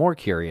even more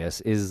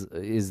curious is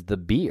the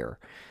beer.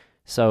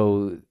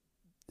 So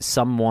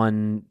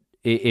someone,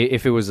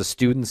 if it was a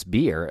student's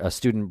beer, a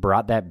student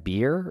brought that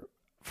beer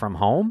from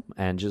home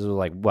and just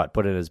was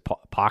put it in his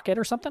pocket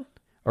or something?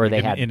 Or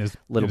they had in his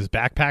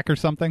backpack or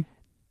something?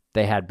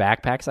 They had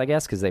backpacks, I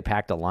guess, because they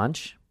packed a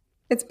lunch.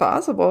 It's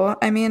possible.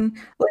 I mean,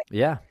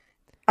 yeah.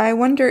 I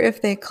wonder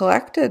if they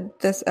collected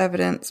this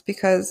evidence,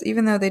 because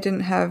even though they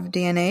didn't have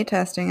DNA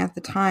testing at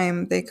the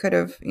time, they could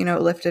have,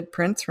 lifted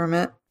prints from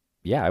it.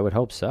 Yeah, I would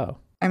hope so.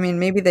 I mean,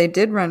 maybe they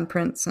did run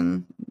prints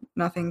and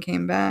nothing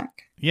came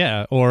back.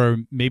 Yeah, or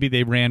maybe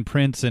they ran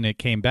prints and it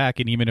came back,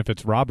 and even if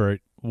it's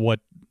Robert, what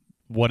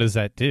does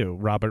that do?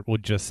 Robert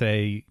would just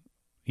say,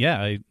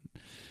 yeah,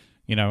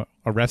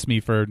 arrest me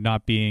for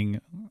not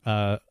being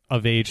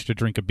of age to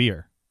drink a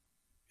beer.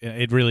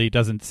 It really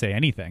doesn't say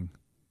anything.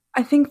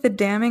 I think the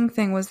damning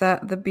thing was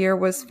that the beer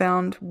was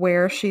found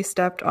where she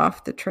stepped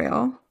off the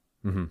trail.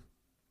 Mm-hmm.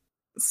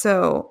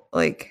 So,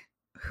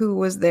 who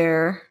was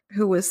there?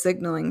 Who was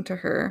signaling to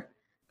her?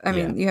 I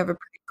mean, you have a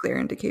pretty clear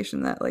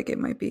indication that, it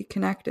might be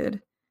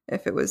connected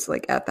if it was,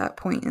 at that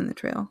point in the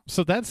trail.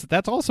 So that's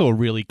also a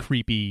really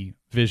creepy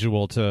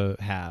visual to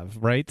have,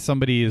 right?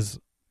 Somebody is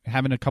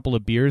having a couple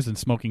of beers and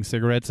smoking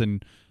cigarettes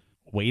and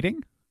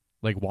waiting?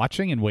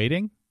 Watching and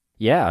waiting?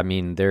 Yeah, I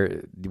mean,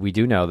 we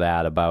do know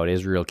that about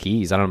Israel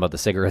Keys. I don't know about the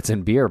cigarettes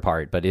and beer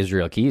part, but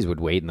Israel Keys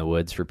would wait in the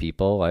woods for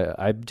people.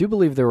 I do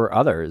believe there were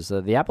others.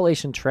 The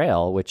Appalachian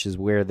Trail, which is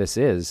where this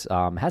is,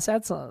 has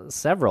had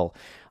several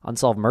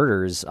unsolved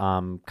murders.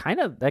 Kind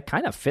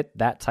of fit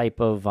that type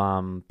of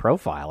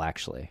profile,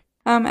 actually.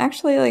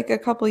 Actually, a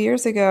couple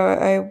years ago,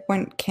 I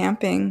went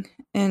camping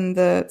in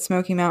the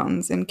Smoky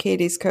Mountains in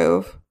Katie's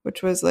Cove,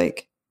 which was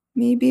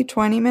maybe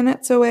 20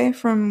 minutes away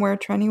from where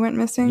Trenny went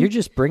missing. You're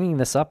just bringing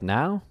this up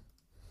now?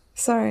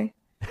 Sorry.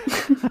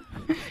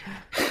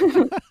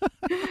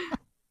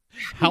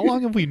 How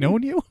long have we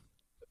known you?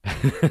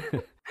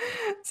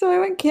 So I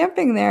went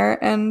camping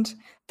there, and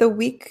the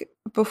week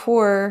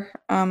before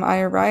I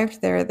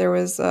arrived there, there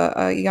was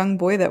a young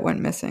boy that went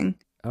missing.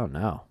 Oh,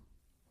 no.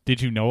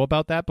 Did you know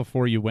about that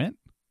before you went?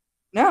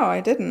 No,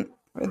 I didn't.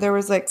 There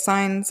was like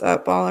signs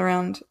up all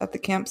around at the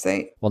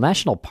campsite. Well,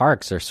 national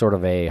parks are sort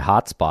of a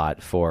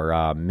hotspot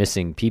for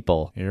missing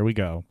people. Here we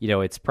go. You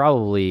know, it's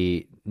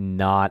probably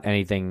not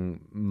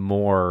anything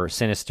more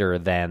sinister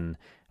than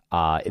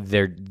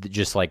they're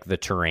just like the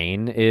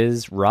terrain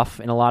is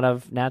rough in a lot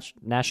of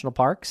national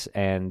parks,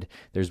 and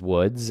there's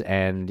woods,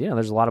 and, you know,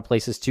 there's a lot of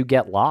places to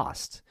get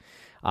lost.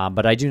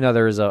 But I do know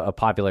there is a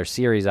popular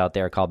series out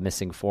there called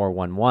Missing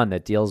 411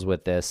 that deals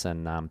with this,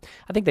 and I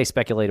think they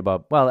speculate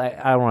about, well,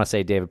 I don't want to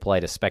say David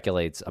Paulides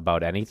speculates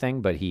about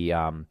anything, but he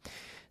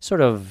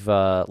sort of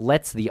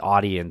lets the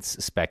audience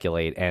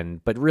speculate,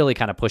 but really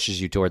kind of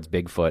pushes you towards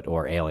Bigfoot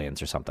or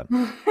aliens or something.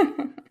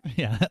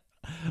 Yeah.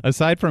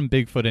 Aside from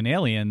Bigfoot and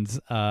aliens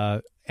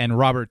and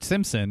Robert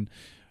Simpson,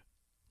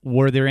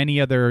 were there any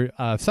other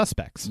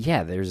suspects?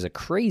 Yeah, there's a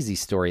crazy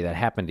story that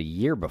happened a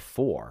year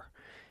before.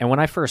 And when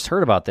I first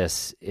heard about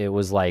this, it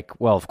was like,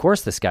 well, of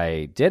course this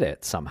guy did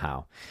it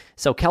somehow.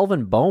 So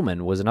Kelvin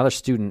Bowman was another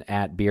student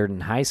at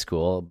Bearden High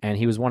School, and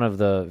he was one of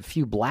the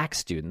few black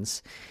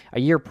students.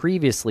 A year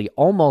previously,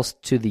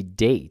 almost to the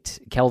date,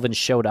 Kelvin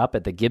showed up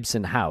at the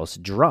Gibson house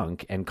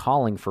drunk and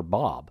calling for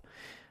Bob.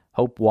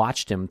 Hope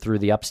watched him through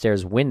the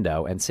upstairs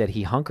window and said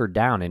he hunkered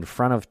down in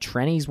front of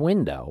Trenny's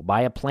window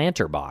by a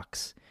planter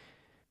box.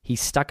 He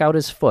stuck out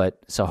his foot,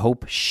 so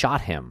Hope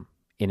shot him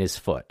in his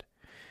foot.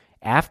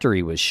 After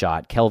he was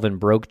shot, Kelvin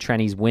broke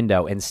Trenny's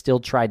window and still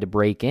tried to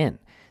break in.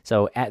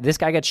 So this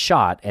guy got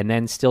shot and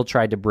then still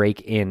tried to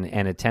break in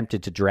and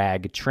attempted to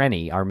drag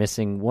Trenny, our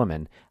missing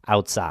woman,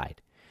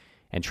 outside.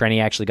 And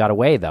Trenny actually got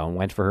away, though, and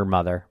went for her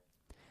mother.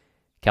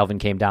 Kelvin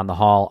came down the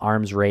hall,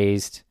 arms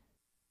raised.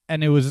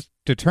 And it was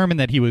determined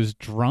that he was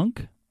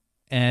drunk.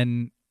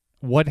 And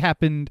what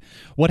happened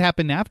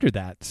after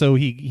that? So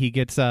he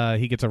gets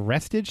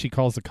arrested. She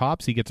calls the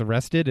cops. He gets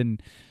arrested,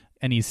 and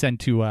he's sent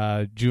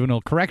to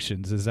juvenile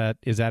corrections. Is that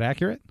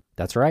accurate?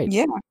 That's right.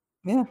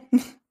 Yeah.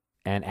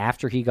 And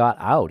after he got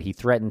out, he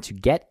threatened to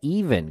get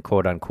even,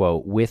 quote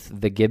unquote, with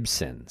the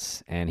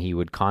Gibsons, and he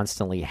would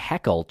constantly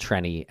heckle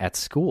Trenny at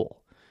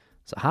school.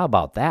 So how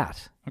about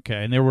that?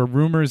 Okay, and there were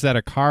rumors that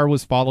a car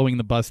was following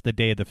the bus the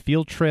day of the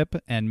field trip,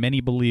 and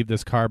many believe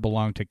this car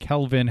belonged to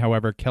Kelvin.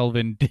 However,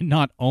 Kelvin did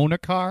not own a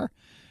car.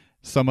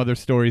 Some other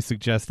stories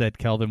suggest that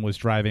Kelvin was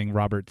driving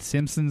Robert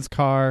Simpson's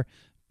car,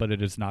 but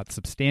it is not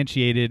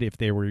substantiated if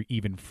they were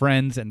even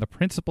friends, and the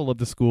principal of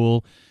the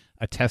school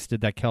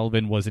attested that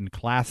Kelvin was in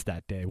class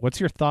that day.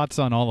 What's your thoughts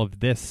on all of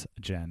this,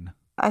 Jen?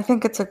 I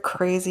think it's a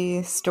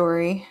crazy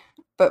story,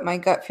 but my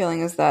gut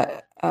feeling is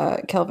that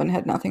Kelvin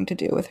had nothing to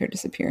do with her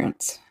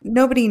disappearance.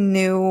 Nobody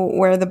knew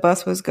where the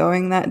bus was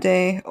going that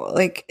day.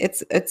 Like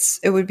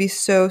it would be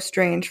so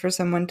strange for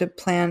someone to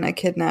plan a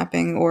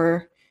kidnapping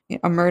or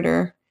a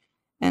murder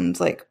and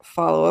like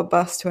follow a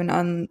bus to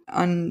an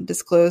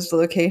undisclosed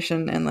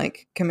location and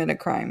like commit a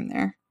crime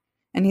there.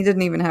 And he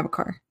didn't even have a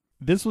car.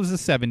 This was the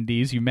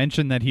 70s. You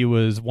mentioned that he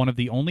was one of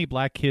the only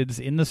black kids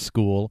in the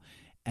school,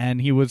 and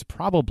he was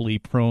probably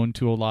prone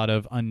to a lot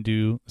of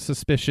undue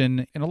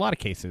suspicion in a lot of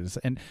cases,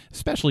 and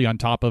especially on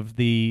top of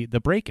the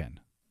break-in.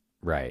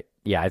 Right.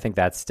 Yeah, I think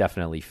that's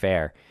definitely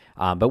fair.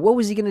 But what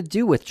was he going to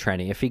do with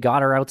Trenny if he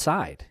got her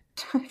outside?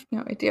 I have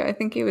no idea. I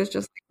think he was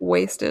just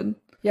wasted.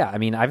 Yeah, I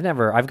mean, I've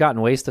gotten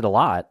wasted a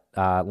lot.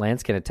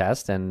 Lance can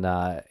attest, and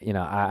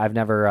I've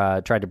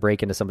never tried to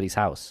break into somebody's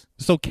house.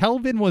 So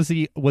Kelvin was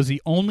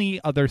the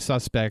only other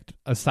suspect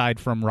aside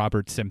from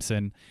Robert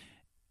Simpson,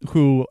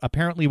 who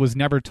apparently was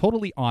never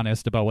totally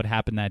honest about what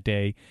happened that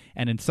day.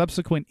 And in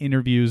subsequent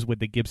interviews with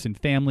the Gibson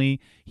family,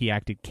 he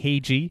acted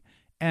cagey.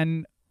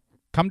 And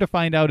come to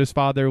find out, his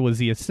father was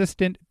the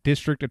assistant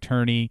district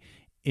attorney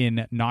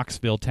in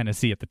Knoxville,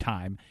 Tennessee at the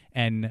time,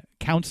 and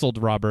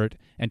counseled Robert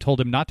and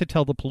told him not to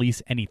tell the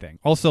police anything.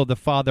 Also, the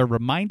father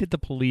reminded the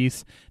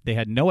police they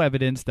had no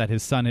evidence that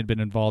his son had been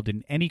involved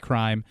in any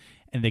crime,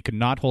 and they could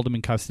not hold him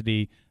in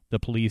custody. The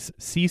police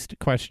ceased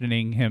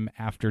questioning him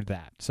after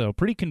that. So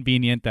pretty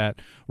convenient that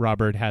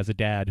Robert has a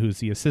dad who's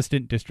the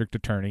assistant district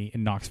attorney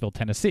in Knoxville,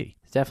 Tennessee.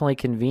 It's definitely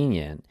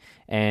convenient.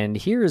 And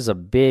here's a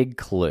big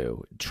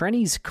clue.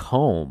 Trenny's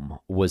comb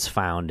was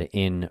found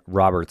in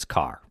Robert's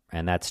car.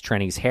 And that's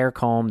Trenny's hair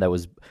comb that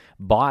was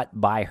bought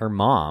by her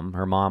mom.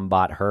 Her mom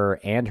bought her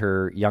and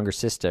her younger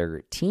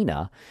sister,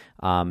 Tina,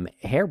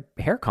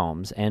 hair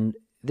combs. And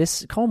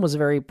this comb was a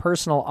very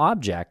personal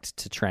object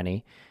to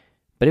Trenny,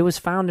 but it was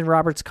found in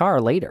Robert's car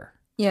later.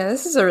 Yeah,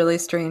 this is a really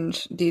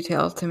strange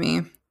detail to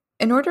me.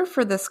 In order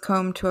for this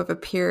comb to have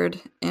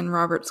appeared in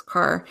Robert's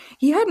car,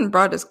 he hadn't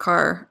brought his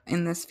car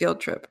in this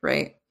field trip,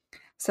 right?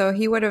 So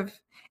he would have,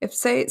 if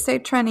say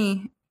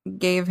Trenny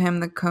gave him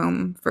the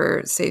comb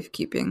for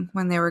safekeeping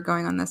when they were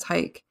going on this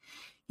hike,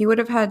 He would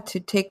have had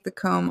to take the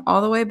comb all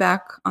the way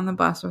back on the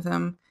bus with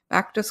him,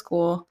 back to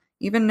school,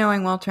 even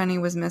knowing Will Trenny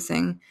was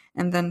missing,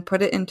 and then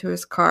put it into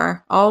his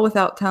car, all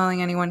without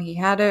telling anyone he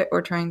had it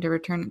or trying to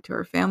return it to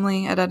her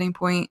family at any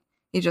point.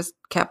 He just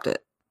kept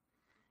it.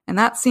 And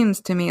that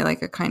seems to me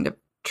like a kind of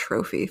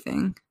trophy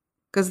thing,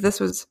 because this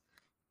was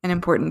an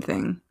important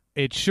thing.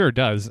 It sure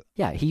does.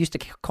 Yeah, he used to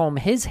comb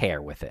his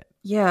hair with it.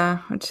 Yeah,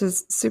 which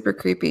is super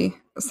creepy.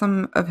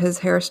 Some of his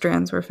hair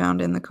strands were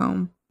found in the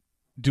comb.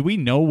 Do we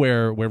know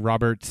where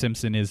Robert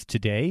Simpson is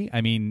today? I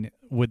mean,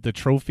 with the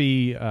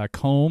trophy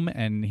comb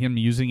and him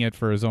using it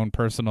for his own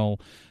personal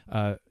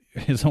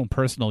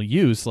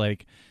use,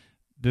 like,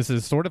 this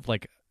is sort of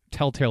like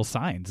telltale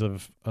signs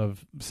of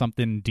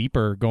something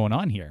deeper going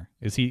on here.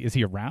 Is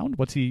he around?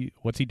 What's he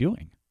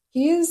doing?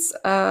 He is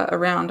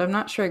around. I'm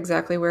not sure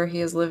exactly where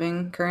he is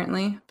living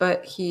currently,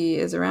 but he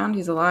is around.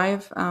 He's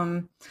alive,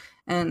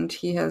 and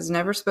he has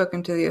never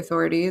spoken to the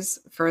authorities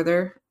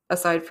further,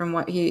 aside from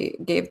what he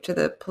gave to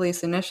the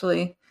police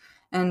initially,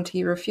 and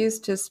he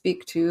refused to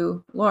speak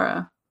to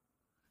Laura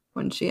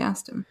when she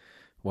asked him.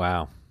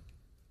 Wow.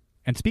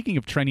 And speaking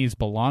of Trenny's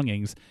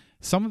belongings,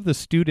 some of the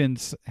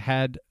students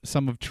had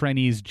some of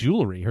Trenny's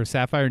jewelry. Her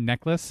sapphire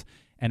necklace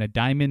and a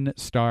diamond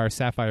star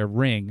sapphire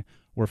ring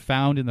were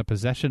found in the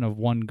possession of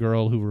one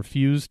girl who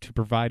refused to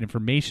provide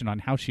information on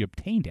how she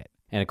obtained it.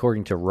 And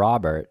according to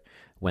Robert,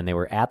 when they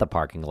were at the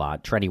parking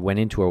lot, Trenny went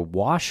into a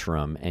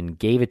washroom and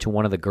gave it to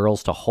one of the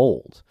girls to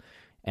hold.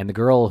 And the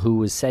girl who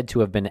was said to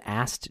have been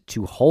asked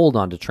to hold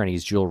onto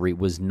Trenny's jewelry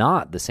was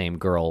not the same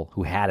girl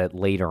who had it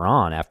later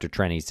on after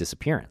Trenny's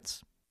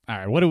disappearance. All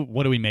right, what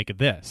do we make of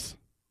this?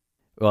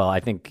 Well, I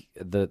think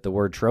the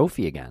word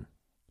trophy again.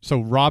 So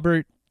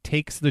Robert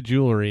takes the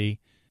jewelry.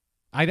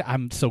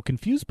 I'm so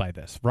confused by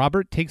this.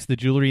 Robert takes the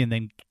jewelry and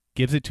then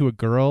gives it to a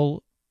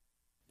girl.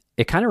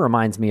 It kind of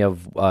reminds me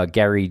of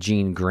Gary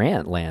Jean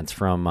Grant, Lance,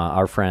 from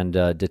our friend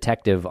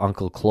Detective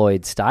Uncle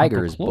Cloyd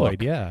Steiger's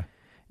book. Yeah.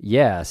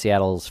 Yeah,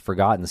 Seattle's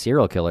Forgotten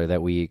Serial Killer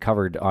that we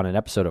covered on an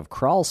episode of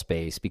Crawl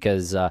Space,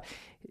 because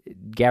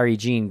Gary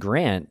Jean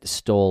Grant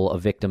stole a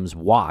victim's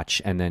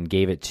watch and then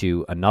gave it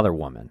to another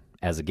woman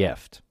as a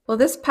gift. Well,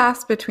 this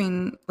passed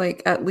between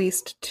like at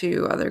least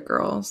two other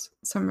girls,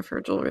 some of her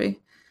jewelry.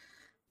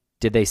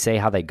 Did they say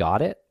how they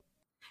got it?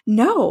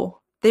 No,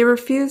 they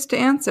refused to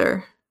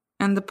answer.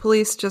 And the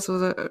police just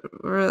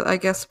I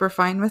guess, were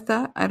fine with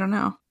that. I don't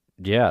know.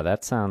 Yeah,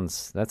 that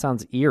sounds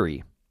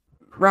eerie.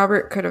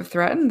 Robert could have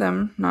threatened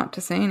them not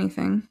to say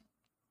anything,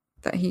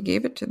 that he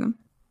gave it to them.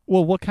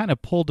 Well, what kind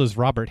of pull does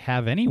Robert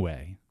have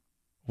anyway?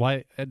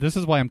 Why? This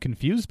is why I'm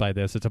confused by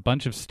this. It's a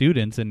bunch of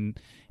students and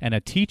a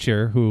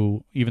teacher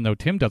who, even though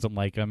Tim doesn't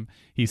like him,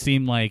 he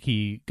seemed like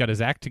he got his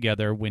act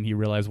together when he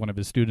realized one of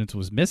his students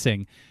was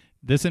missing.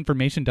 This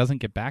information doesn't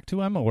get back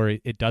to him, or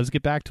it does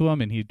get back to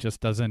him, and he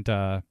just doesn't.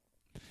 I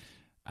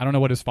don't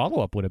know what his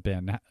follow-up would have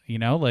been. You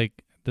know,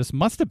 like, this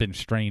must have been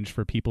strange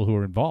for people who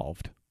were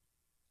involved.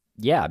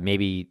 Yeah,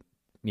 maybe,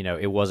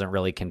 it wasn't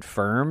really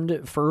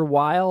confirmed for a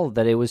while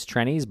that it was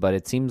Trenny's, but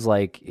it seems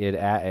like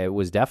it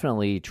was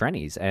definitely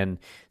Trenny's. And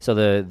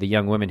so the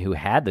young women who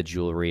had the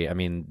jewelry, I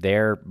mean,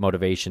 their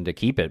motivation to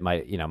keep it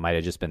might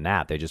have just been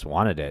that they just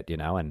wanted it,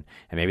 and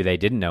maybe they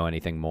didn't know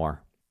anything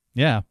more.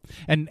 Yeah,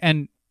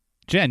 and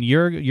Jen,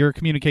 your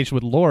communication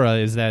with Laura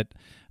is that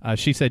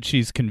she said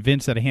she's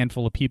convinced that a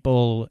handful of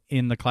people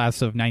in the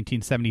class of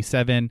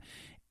 1977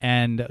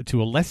 and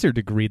to a lesser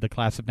degree the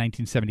class of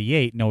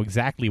 1978 know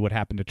exactly what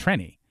happened to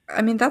Trenny.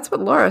 I mean, that's what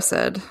Laura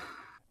said.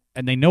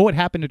 And they know what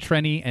happened to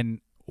Trenny, and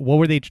what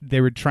were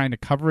they were trying to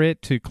cover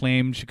it to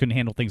claim she couldn't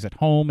handle things at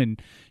home and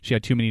she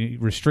had too many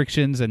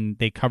restrictions, and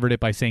they covered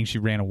it by saying she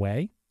ran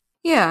away?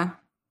 Yeah,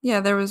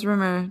 there was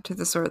rumor to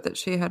the sort that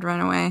she had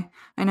run away.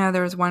 I know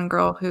there was one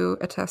girl who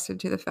attested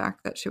to the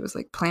fact that she was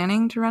like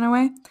planning to run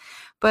away,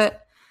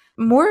 but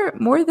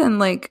more than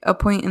like a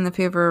point in the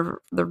favor of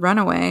the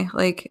runaway,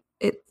 like,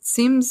 it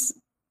seems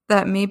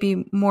that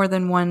maybe more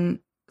than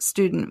one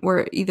student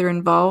were either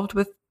involved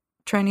with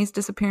Trenny's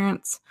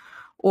disappearance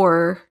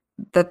or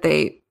that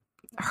they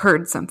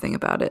heard something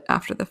about it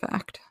after the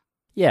fact.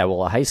 Yeah,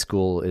 well, a high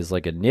school is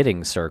like a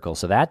knitting circle,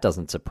 so that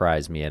doesn't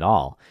surprise me at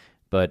all.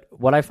 But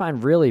what I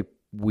find really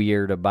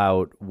weird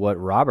about what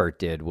Robert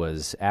did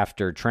was,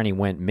 after Trenny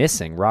went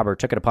missing, Robert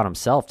took it upon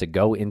himself to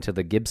go into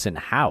the Gibson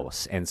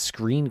house and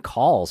screen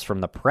calls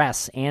from the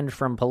press and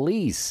from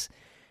police.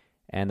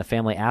 And the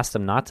family asked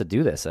him not to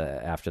do this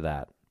after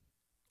that.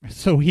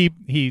 So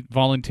he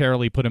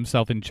voluntarily put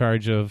himself in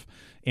charge of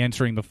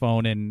answering the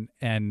phone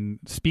and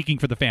speaking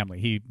for the family.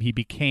 He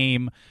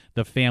became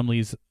the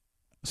family's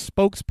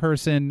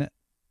spokesperson,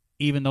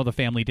 even though the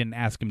family didn't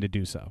ask him to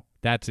do so.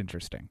 That's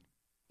interesting.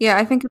 Yeah,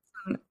 I think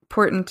it's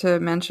important to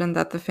mention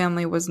that the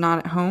family was not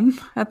at home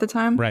at the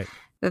time. Right.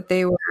 That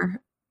they were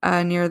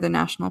near the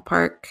national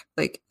park,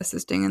 like,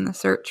 assisting in the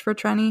search for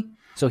Trenny.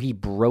 So he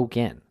broke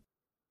in.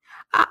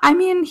 I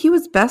mean, he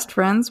was best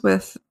friends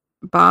with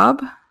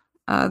Bob,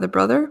 the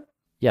brother.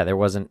 Yeah, there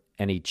wasn't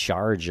any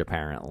charge,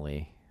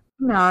 apparently.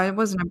 No, it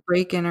wasn't a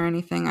break-in or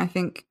anything. I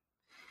think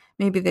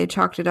maybe they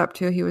chalked it up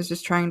to he was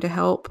just trying to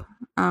help.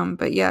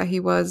 But yeah, he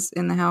was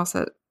in the house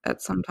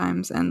at some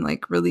times and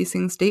like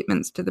releasing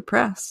statements to the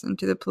press and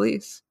to the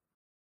police.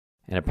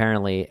 And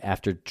apparently,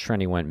 after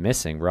Trenny went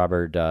missing,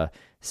 Robert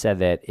said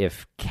that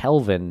if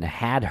Kelvin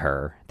had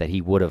her, that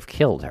he would have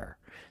killed her.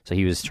 So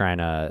he was trying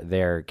to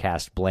there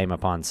cast blame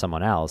upon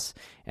someone else.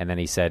 And then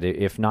he said,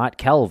 if not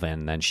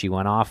Kelvin, then she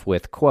went off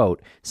with,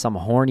 quote, some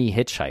horny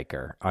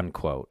hitchhiker,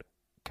 unquote.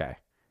 Okay.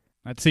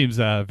 That seems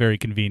very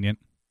convenient.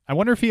 I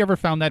wonder if he ever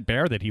found that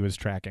bear that he was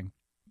tracking.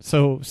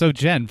 So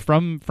Jen,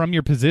 from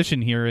your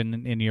position here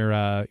in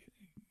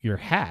your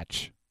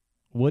hatch,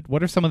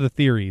 what are some of the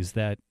theories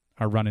that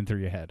are running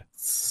through your head?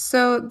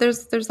 So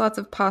there's lots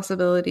of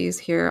possibilities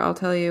here. I'll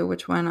tell you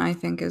which one I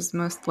think is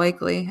most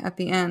likely at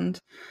the end.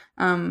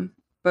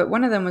 But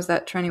one of them was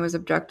that Trenny was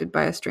abducted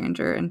by a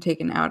stranger and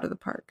taken out of the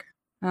park.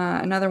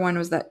 Another one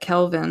was that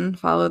Kelvin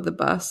followed the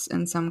bus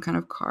in some kind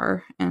of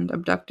car and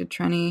abducted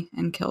Trenny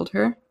and killed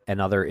her.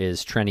 Another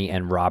is Trenny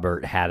and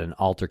Robert had an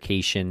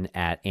altercation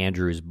at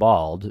Andrews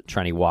Bald.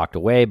 Trenny walked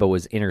away but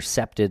was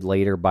intercepted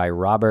later by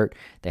Robert.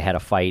 They had a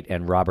fight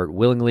and Robert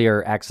willingly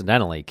or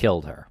accidentally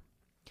killed her.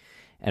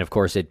 And of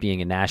course, it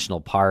being a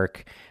national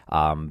park,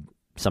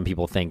 some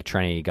people think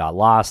Trenny got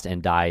lost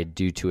and died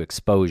due to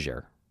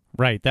exposure.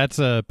 Right. That's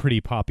a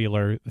pretty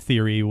popular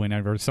theory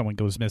whenever someone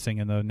goes missing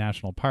in the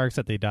national parks,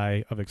 that they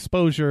die of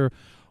exposure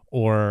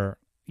or,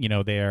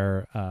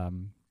 they're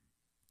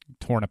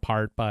torn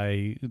apart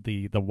by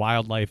the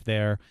wildlife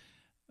there.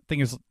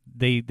 Thing is,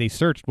 they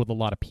searched with a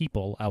lot of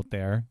people out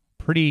there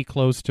pretty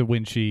close to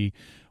when she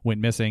went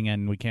missing,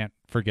 and we can't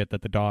forget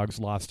that the dogs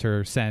lost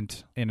her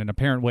scent in an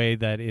apparent way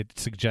that it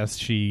suggests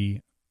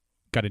she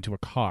got into a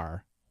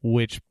car,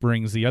 which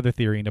brings the other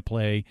theory into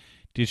play.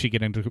 Did she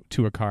get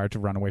into a car to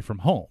run away from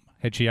home?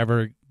 Had she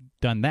ever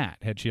done that?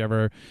 Had she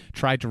ever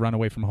tried to run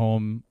away from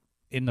home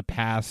in the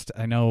past?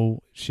 I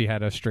know she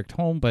had a strict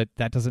home, but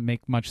that doesn't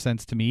make much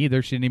sense to me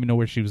either. She didn't even know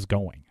where she was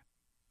going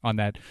on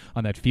that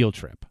field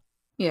trip.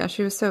 Yeah,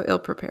 she was so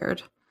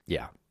ill-prepared.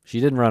 Yeah, she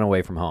didn't run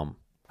away from home.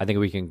 I think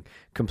we can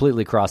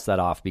completely cross that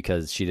off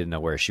because she didn't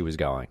know where she was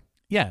going.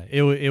 Yeah,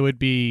 it would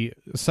be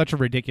such a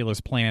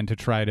ridiculous plan to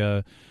try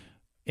to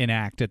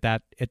enact at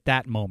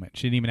that moment.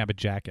 She didn't even have a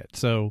jacket.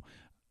 So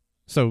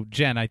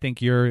Jen, I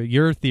think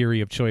your theory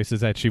of choice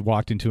is that she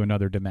walked into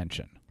another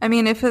dimension. I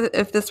mean, if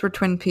this were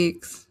Twin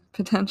Peaks,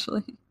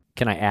 potentially.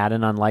 Can I add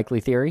an unlikely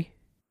theory?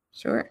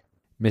 Sure.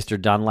 Mr.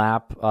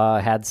 Dunlap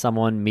had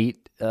someone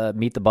meet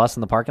the bus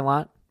in the parking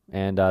lot,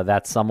 and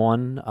that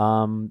someone,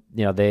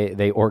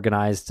 they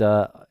organized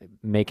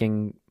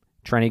making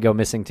Trenny go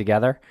missing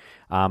together.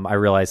 I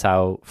realize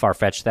how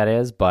far-fetched that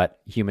is, but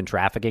human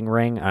trafficking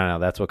ring, I don't know,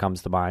 that's what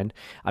comes to mind.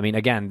 I mean,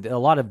 again, a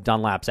lot of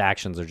Dunlap's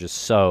actions are just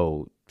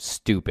so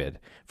stupid,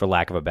 for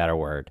lack of a better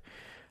word.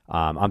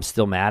 I'm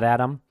still mad at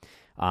him,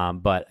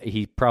 but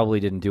he probably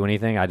didn't do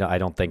anything. I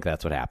don't think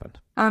that's what happened.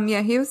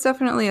 Yeah, he was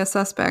definitely a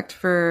suspect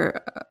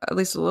for at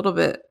least a little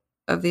bit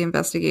of the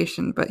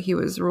investigation, but he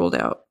was ruled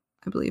out,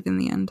 I believe, in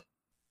the end.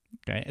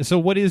 Okay, so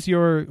what is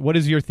your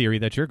theory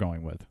that you're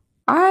going with?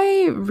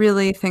 I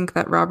really think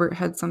that Robert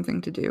had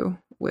something to do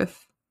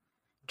with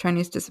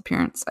Trenny's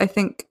disappearance. I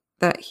think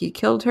that he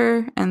killed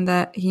her and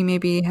that he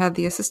maybe had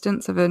the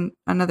assistance of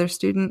another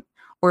student,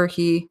 or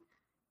he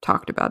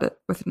talked about it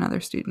with another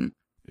student.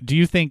 Do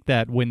you think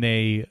that when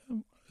they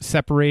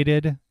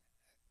separated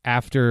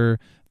after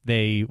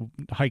they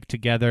hiked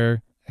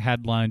together,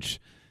 had lunch,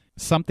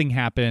 something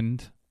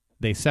happened,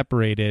 they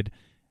separated,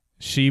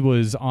 she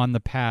was on the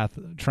path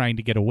trying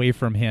to get away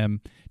from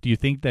him? Do you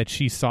think that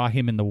she saw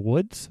him in the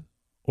woods?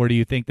 Or do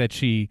you think that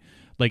do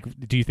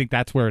you think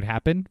that's where it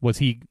happened? Was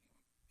he,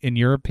 in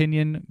your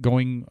opinion,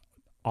 going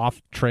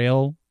off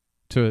trail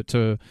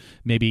to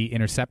maybe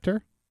intercept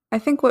her? I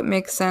think what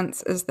makes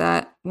sense is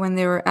that when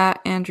they were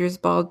at Andrews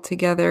Bald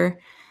together,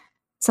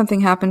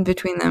 something happened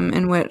between them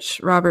in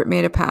which Robert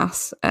made a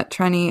pass at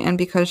Trenny, and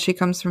because she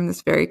comes from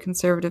this very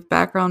conservative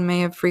background,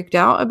 may have freaked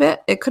out a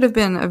bit. It could have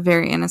been a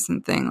very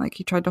innocent thing, like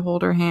he tried to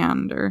hold her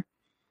hand or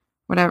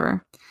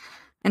whatever.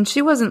 And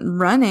she wasn't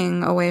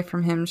running away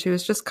from him. She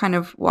was just kind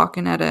of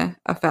walking at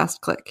a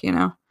fast click,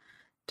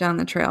 down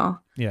the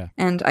trail. Yeah.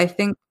 And I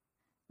think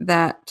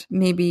that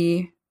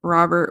maybe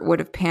Robert would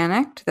have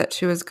panicked that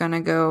she was going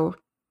to go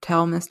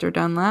tell Mr.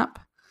 Dunlap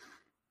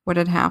what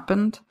had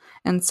happened.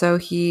 And so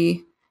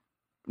he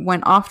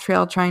went off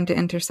trail trying to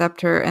intercept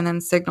her and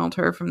then signaled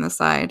her from the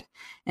side.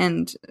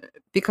 And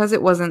because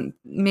it wasn't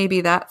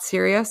maybe that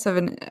serious of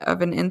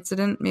an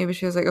incident, maybe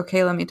she was like,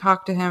 okay, let me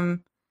talk to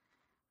him.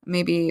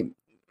 Maybe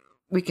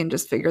we can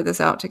just figure this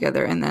out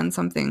together. And then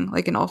something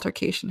like an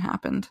altercation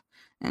happened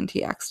and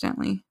he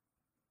accidentally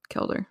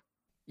killed her.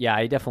 Yeah,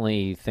 I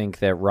definitely think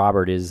that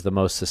Robert is the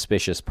most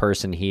suspicious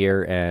person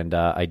here, and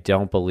I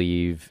don't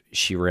believe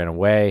she ran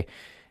away.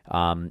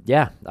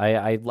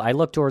 I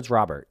look towards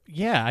Robert.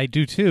 Yeah, I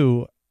do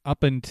too,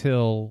 up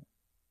until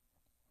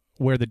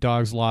where the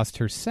dogs lost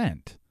her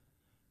scent.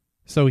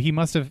 So he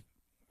must have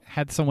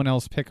had someone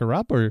else pick her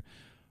up,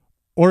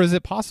 or is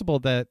it possible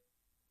that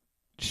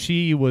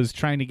she was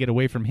trying to get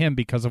away from him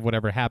because of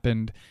whatever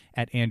happened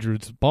at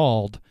Andrews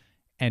Bald,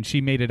 and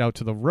she made it out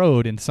to the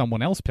road and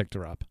someone else picked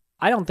her up.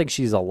 I don't think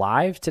she's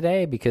alive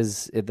today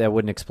because that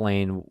wouldn't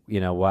explain,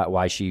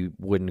 why she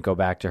wouldn't go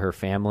back to her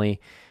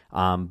family.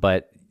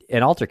 But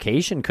an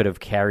altercation could have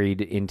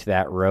carried into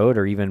that road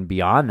or even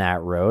beyond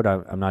that road.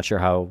 I'm not sure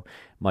how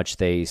much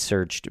they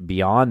searched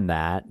beyond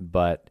that,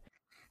 but...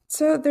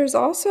 So there's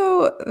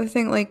also the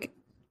thing, like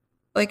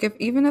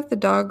if the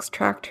dogs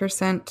tracked her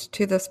scent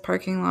to this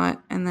parking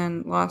lot and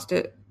then lost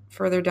it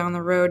further down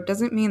the road,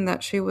 doesn't mean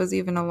that she was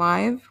even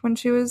alive when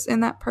she was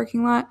in that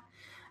parking lot.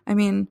 I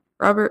mean,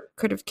 Robert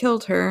could have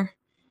killed her,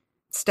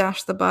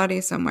 stashed the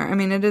body somewhere. I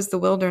mean, it is the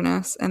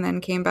wilderness, and then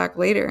came back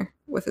later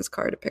with his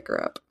car to pick her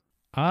up.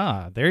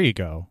 Ah, there you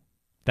go.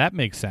 That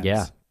makes sense.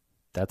 Yeah,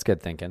 that's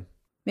good thinking.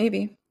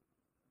 Maybe.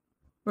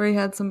 Where he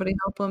had somebody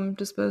help him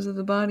dispose of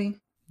the body.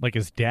 Like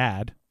his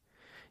dad.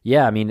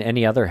 Yeah, I mean,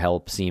 any other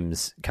help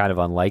seems kind of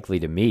unlikely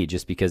to me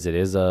just because it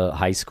is a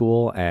high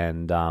school,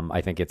 and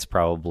I think it's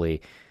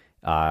probably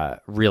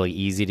really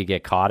easy to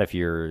get caught if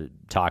you're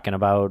talking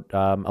about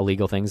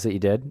illegal things that you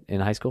did in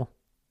high school.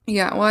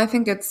 Yeah, well, I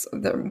think it's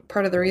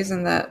part of the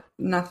reason that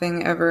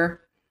nothing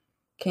ever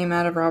came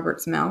out of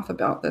Robert's mouth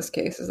about this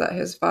case is that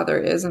his father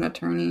is an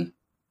attorney.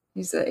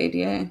 He's the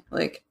ADA.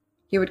 Like,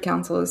 he would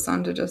counsel his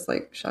son to just,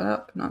 shut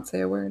up, not say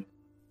a word.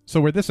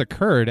 So where this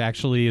occurred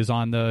actually is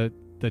on the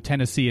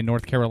Tennessee and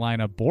North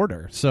Carolina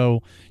border.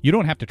 So you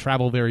don't have to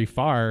travel very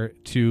far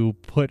to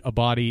put a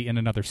body in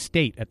another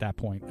state at that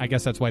point. I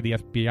guess that's why the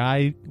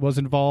FBI was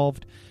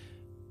involved.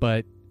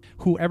 But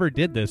whoever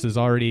did this has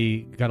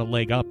already got a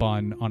leg up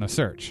on a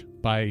search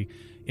by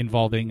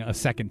involving a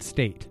second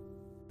state.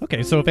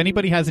 Okay, so if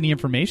anybody has any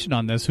information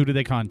on this, who do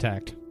they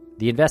contact?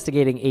 The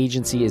investigating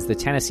agency is the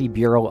Tennessee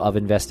Bureau of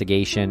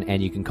Investigation,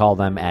 and you can call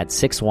them at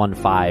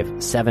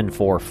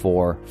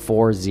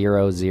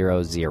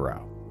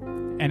 615-744-4000.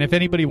 And if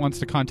anybody wants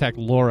to contact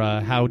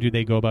Laura, how do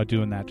they go about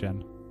doing that,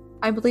 Jen?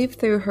 I believe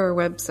through her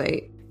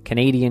website.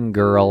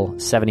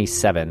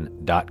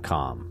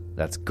 CanadianGirl77.com.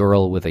 That's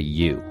girl with a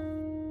U.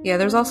 Yeah,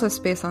 there's also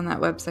space on that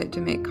website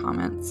to make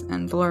comments,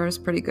 and Laura's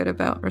pretty good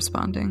about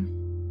responding.